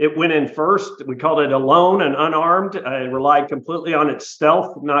 Nighthawk. It went in first. We called it alone and unarmed. It relied completely on its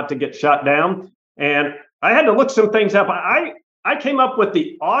stealth not to get shot down. And I had to look some things up. I came up with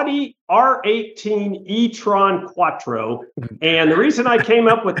the Audi R18 e-tron Quattro. And the reason I came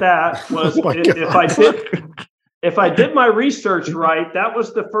up with that was if I did my research right, that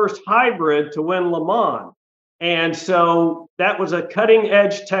was the first hybrid to win Le Mans. And so that was a cutting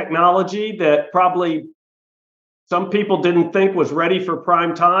edge technology that probably some people didn't think was ready for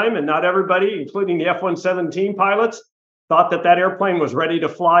prime time, and not everybody, including the F-117 pilots, thought that airplane was ready to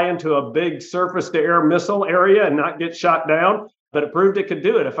fly into a big surface-to-air missile area and not get shot down. But it proved it could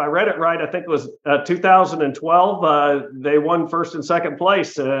do it. If I read it right, I think it was 2012. They won first and second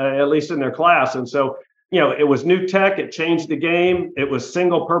place, at least in their class. And so, it was new tech. It changed the game. It was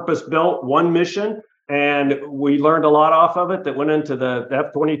single-purpose built, one mission, and we learned a lot off of it that went into the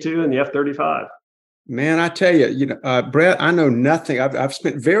F-22 and the F-35. Man, I tell you, Brett, I know nothing. I've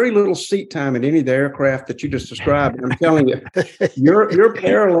spent very little seat time in any of the aircraft that you just described. And I'm telling you, your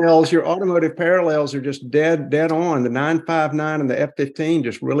parallels, your automotive parallels are just dead on. The 959 and the F-15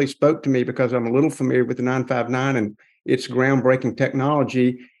 just really spoke to me because I'm a little familiar with the 959 and its groundbreaking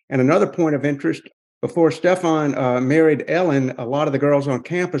technology. And another point of interest, before Stefan married Ellen, a lot of the girls on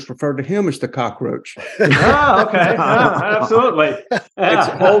campus referred to him as the cockroach. Oh, okay. Yeah, absolutely. It's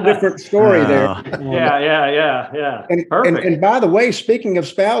a whole different story there. Yeah. And by the way, speaking of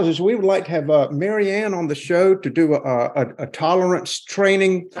spouses, we would like to have Marianne on the show to do a tolerance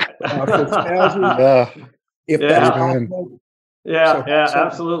training for spouses. If that's possible.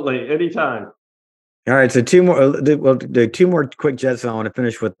 Absolutely. Anytime. All right, so two more. We'll do two more quick jets. And I want to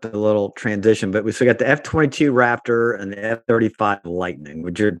finish with the little transition. But we got the F-22 Raptor and the F-35 Lightning,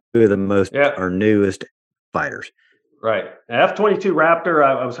 which are two of the most or newest fighters. Right, F-22 Raptor.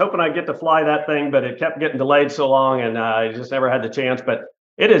 I was hoping I'd get to fly that thing, but it kept getting delayed so long, and I just never had the chance. But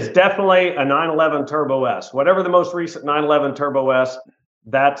it is definitely a 911 Turbo S. Whatever the most recent 911 Turbo S,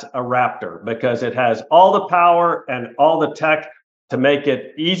 that's a Raptor because it has all the power and all the tech to make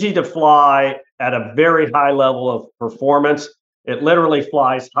it easy to fly at a very high level of performance. It literally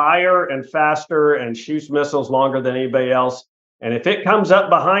flies higher and faster and shoots missiles longer than anybody else. And if it comes up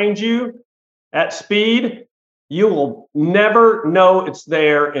behind you at speed, you will never know it's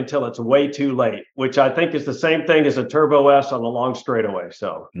there until it's way too late, which I think is the same thing as a Turbo S on the long straightaway.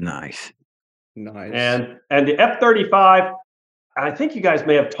 So nice. And the F-35, I think you guys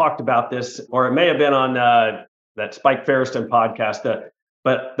may have talked about this, or it may have been on that Spike Ferriston podcast,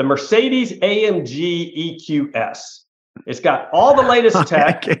 but the Mercedes AMG EQS, it's got all the latest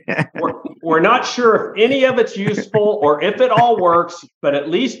tech. We're not sure if any of it's useful or if it all works, but at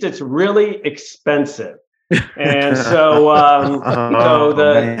least it's really expensive. And so,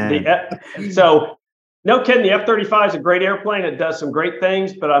 so no kidding, the F-35 is a great airplane. It does some great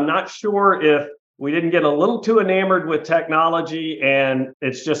things, but I'm not sure if we didn't get a little too enamored with technology and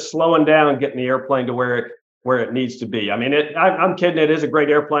it's just slowing down getting the airplane to where it needs to be. I mean, I'm kidding. It is a great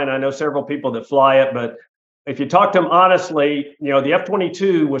airplane. I know several people that fly it, but if you talk to them honestly, the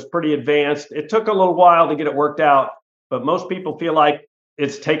F-22 was pretty advanced. It took a little while to get it worked out, but most people feel like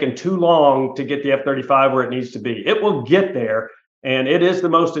it's taken too long to get the F-35 where it needs to be. It will get there, and it is the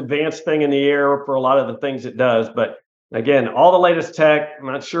most advanced thing in the air for a lot of the things it does. But again, all the latest tech, I'm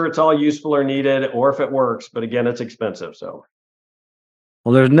not sure it's all useful or needed or if it works, but again, it's expensive. So.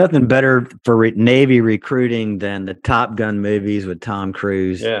 Well, there's nothing better for Navy recruiting than the Top Gun movies with Tom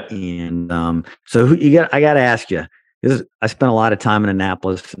Cruise. Yeah. And so I got to ask you, because I spent a lot of time in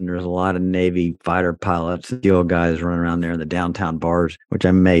Annapolis, and there's a lot of Navy fighter pilots, the old guys running around there in the downtown bars, which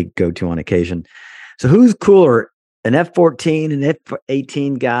I may go to on occasion. So who's cooler, an F-14, an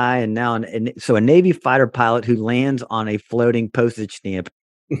F-18 guy, and now so a Navy fighter pilot who lands on a floating postage stamp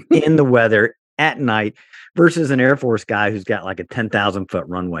in the weather at night versus an Air Force guy who's got like a 10,000 foot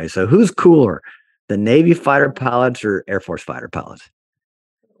runway. So who's cooler, the Navy fighter pilots or Air Force fighter pilots?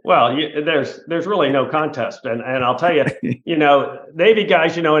 Well, there's really no contest. And I'll tell you, Navy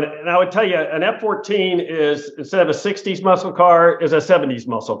guys, and I would tell you an F-14 is, instead of a 60s muscle car, is a 70s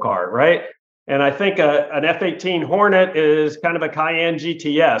muscle car, right? And I think an F-18 Hornet is kind of a Cayenne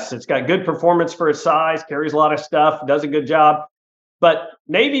GTS. It's got good performance for its size, carries a lot of stuff, does a good job. But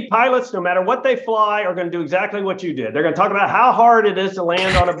Navy pilots, no matter what they fly, are going to do exactly what you did. They're going to talk about how hard it is to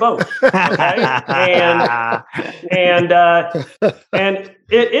land on a boat. Okay, and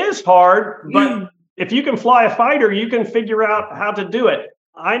it is hard, but if you can fly a fighter, you can figure out how to do it.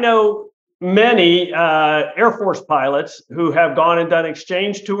 I know many Air Force pilots who have gone and done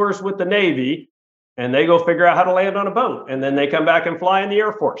exchange tours with the Navy, and they go figure out how to land on a boat, and then they come back and fly in the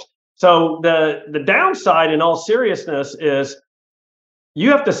Air Force. So the downside, in all seriousness, is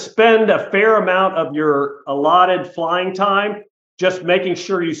you have to spend a fair amount of your allotted flying time just making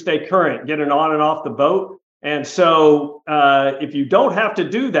sure you stay current, getting on and off the boat. And so if you don't have to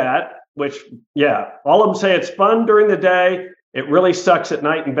do that, which, all of them say it's fun during the day, it really sucks at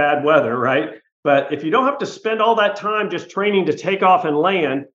night in bad weather, right? But if you don't have to spend all that time just training to take off and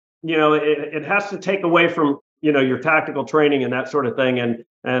land, it has to take away from, your tactical training and that sort of thing. And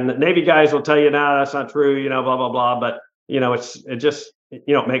the Navy guys will tell you, no, that's not true, blah, blah, blah. But,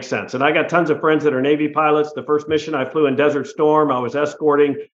 it makes sense. And I got tons of friends that are Navy pilots. The first mission I flew in Desert Storm, I was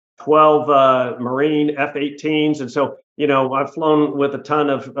escorting 12 Marine F-18s. And so, I've flown with a ton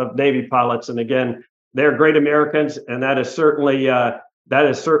of Navy pilots. And again, they're great Americans. And that is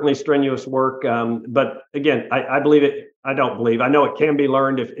certainly strenuous work. But again, I believe it. I don't believe. I know it can be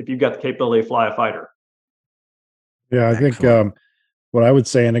learned if you've got the capability to fly a fighter. Yeah, I think what I would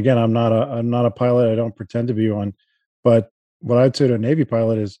say, and again, I'm not a pilot. I don't pretend to be one, but what I'd say to a Navy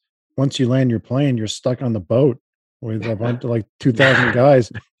pilot is, once you land your plane, you're stuck on the boat with a bunch of like 2,000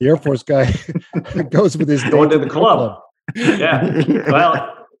 guys. The Air Force guy goes with his going to the club. Yeah.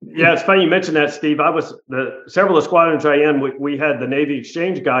 Well, yeah, it's funny you mentioned that, Steve. I was several of the squadrons I in, we had the Navy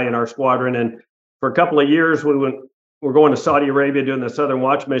exchange guy in our squadron, and for a couple of years we're going to Saudi Arabia doing the Southern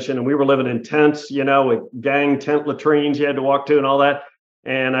Watch mission, and we were living in tents, with gang tent latrines you had to walk to and all that.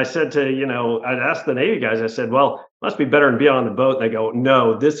 And I said to, I'd asked the Navy guys, I said, well, must be better than being on the boat. And they go,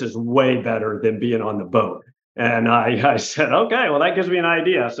 no, this is way better than being on the boat. And I said, okay, well, that gives me an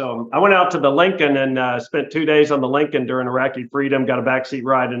idea. So I went out to the Lincoln and spent 2 days on the Lincoln during Iraqi Freedom, got a backseat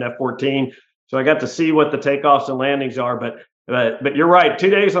ride in F-14. So I got to see what the takeoffs and landings are. But you're right. 2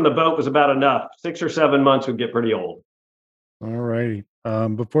 days on the boat was about enough. 6 or 7 months would get pretty old. All righty.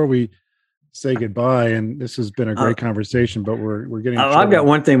 Before we say goodbye, and this has been a great conversation, but we're getting. I've got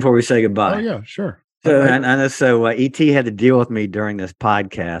one thing before we say goodbye. Oh yeah, sure. So ET had to deal with me during this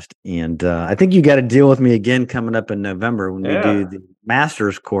podcast, and I think you got to deal with me again coming up in November when we do the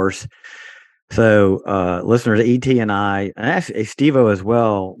master's course. So listeners, ET and I, and actually Steve-O as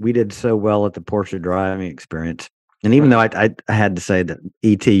well, we did so well at the Porsche driving experience. And even though I had to say that,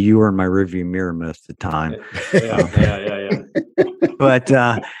 ET, you were in my rearview mirror most of the time. Yeah. But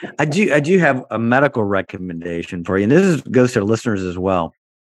I do have a medical recommendation for you, and this goes to the listeners as well.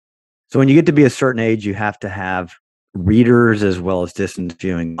 So when you get to be a certain age, you have to have readers as well as distance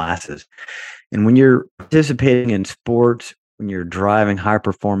viewing glasses. And when you're participating in sports, when you're driving high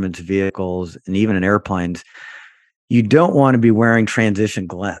performance vehicles, and even in airplanes, you don't want to be wearing transition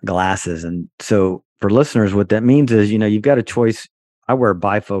glasses. And so for listeners, what that means is, you've got a choice. I wear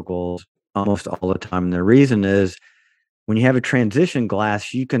bifocals almost all the time. And the reason is, when you have a transition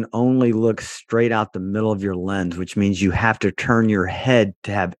glass, you can only look straight out the middle of your lens, which means you have to turn your head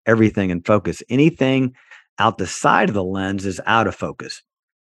to have everything in focus. Anything out the side of the lens is out of focus.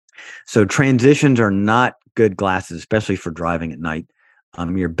 So transitions are not good glasses, especially for driving at night.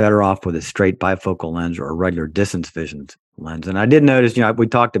 You're better off with a straight bifocal lens or a regular distance vision lens. And I did notice, we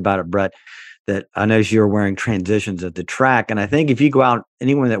talked about it, Brett, that I noticed you were wearing transitions at the track. And I think if you go out,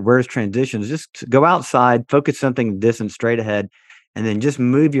 anyone that wears transitions, just go outside, focus something distant straight ahead, and then just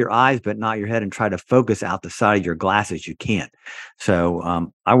move your eyes, but not your head, and try to focus out the side of your glasses. You can't.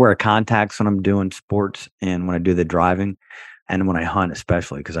 So I wear contacts when I'm doing sports and when I do the driving, and when I hunt,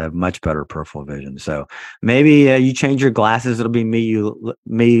 especially because I have much better peripheral vision. So maybe you change your glasses. It'll be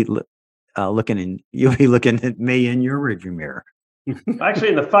looking in. You'll be looking at me in your rearview mirror. Actually,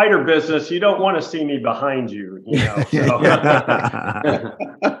 in the fighter business, you don't want to see me behind you. So.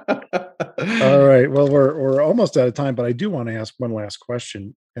 All right. Well, we're almost out of time, but I do want to ask one last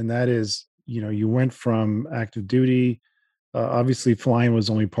question, and that is, you went from active duty. Obviously, flying was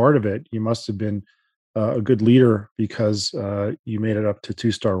only part of it. You must have been a good leader because you made it up to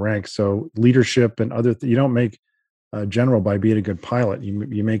 2-star rank. So leadership and you don't make general by being a good pilot.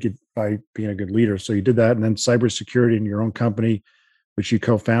 You make it by being a good leader. So you did that, and then cybersecurity in your own company, which you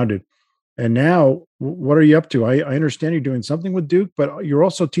co-founded. And now, what are you up to? I understand you're doing something with Duke, but you're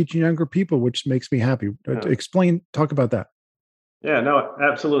also teaching younger people, which makes me happy. Talk about that. Yeah, no,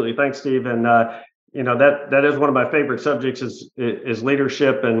 absolutely. Thanks, Steve. And that is one of my favorite subjects is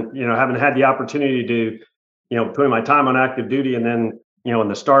leadership, and having had the opportunity to between my time on active duty and then, in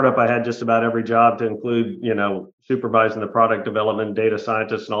the startup, I had just about every job to include, supervising the product development, data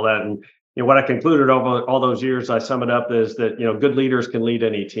scientists and all that. And, what I concluded over all those years, I sum it up is that, good leaders can lead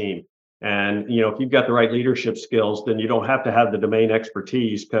any team. And, if you've got the right leadership skills, then you don't have to have the domain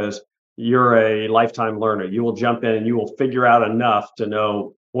expertise because you're a lifetime learner. You will jump in and you will figure out enough to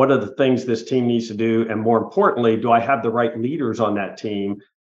know what are the things this team needs to do. And more importantly, do I have the right leaders on that team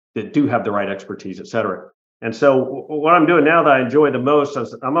that do have the right expertise, et cetera. And so what I'm doing now that I enjoy the most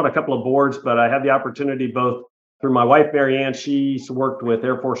is I'm on a couple of boards, but I have the opportunity both through my wife, Mary Ann. She's worked with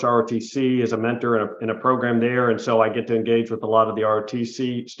Air Force ROTC as a mentor in a program there. And so I get to engage with a lot of the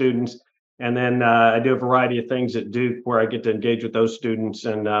ROTC students. And then I do a variety of things at Duke where I get to engage with those students.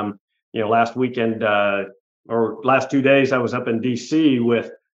 And, last weekend or last 2 days, I was up in DC with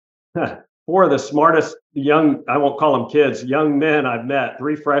 4 of the smartest young, I won't call them kids, young men I've met,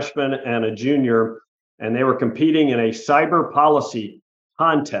 3 freshmen and a junior. And they were competing in a cyber policy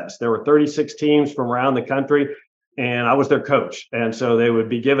contest. There were 36 teams from around the country, and I was their coach. And so they would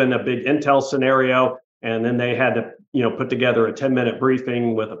be given a big intel scenario, and then they had to, put together a 10-minute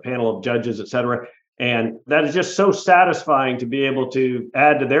briefing with a panel of judges, et cetera. And that is just so satisfying to be able to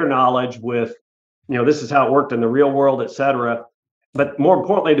add to their knowledge with, this is how it worked in the real world, et cetera. But more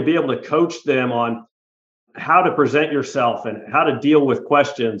importantly, to be able to coach them on how to present yourself and how to deal with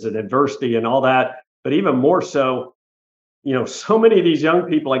questions and adversity and all that. But even more so, so many of these young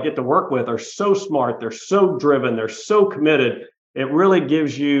people I get to work with are so smart. They're so driven. They're so committed. It really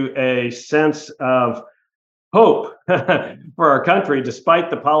gives you a sense of hope for our country, despite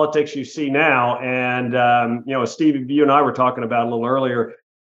the politics you see now. And, as Steve, you and I were talking about a little earlier,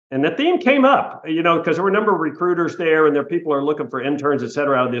 and the theme came up, because there were a number of recruiters there and their people are looking for interns, et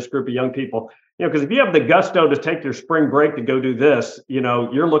cetera, out of this group of young people, because if you have the gusto to take your spring break to go do this,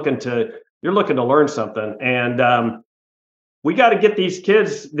 you're looking to learn something. And we got to get these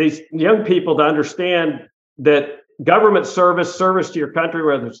kids, these young people to understand that government service to your country,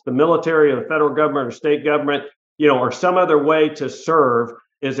 whether it's the military or the federal government or state government, or some other way to serve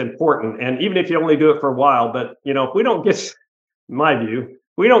is important. And even if you only do it for a while, but, if we don't get, in my view,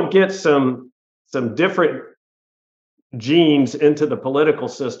 we don't get some different genes into the political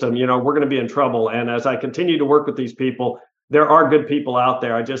system, we're going to be in trouble. And as I continue to work with these people, there are good people out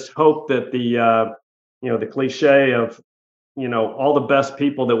there. I just hope that the cliche of, all the best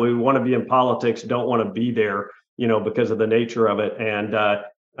people that we want to be in politics don't want to be there, because of the nature of it. And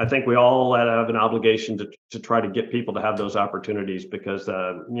I think we all have an obligation to try to get people to have those opportunities because,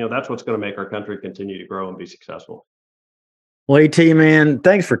 that's what's going to make our country continue to grow and be successful. Well, AT, man,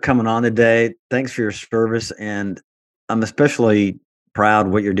 thanks for coming on today. Thanks for your service. And I'm especially proud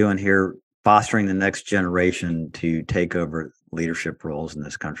of what you're doing here, fostering the next generation to take over leadership roles in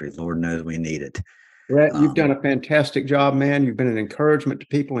this country. Lord knows we need it. Brett, you've done a fantastic job, man. You've been an encouragement to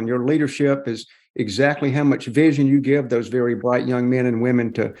people, and your leadership is exactly how much vision you give those very bright young men and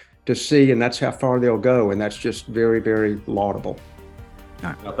women to see, and that's how far they'll go. And that's just very, very laudable. All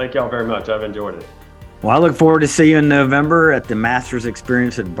right. Well, thank y'all very much. I've enjoyed it. Well, I look forward to see you in November at the Masters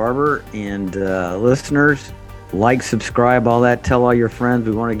Experience at Barber. And listeners, like, subscribe, all that. Tell all your friends.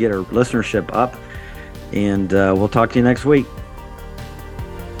 We want to get our listenership up. And we'll talk to you next week.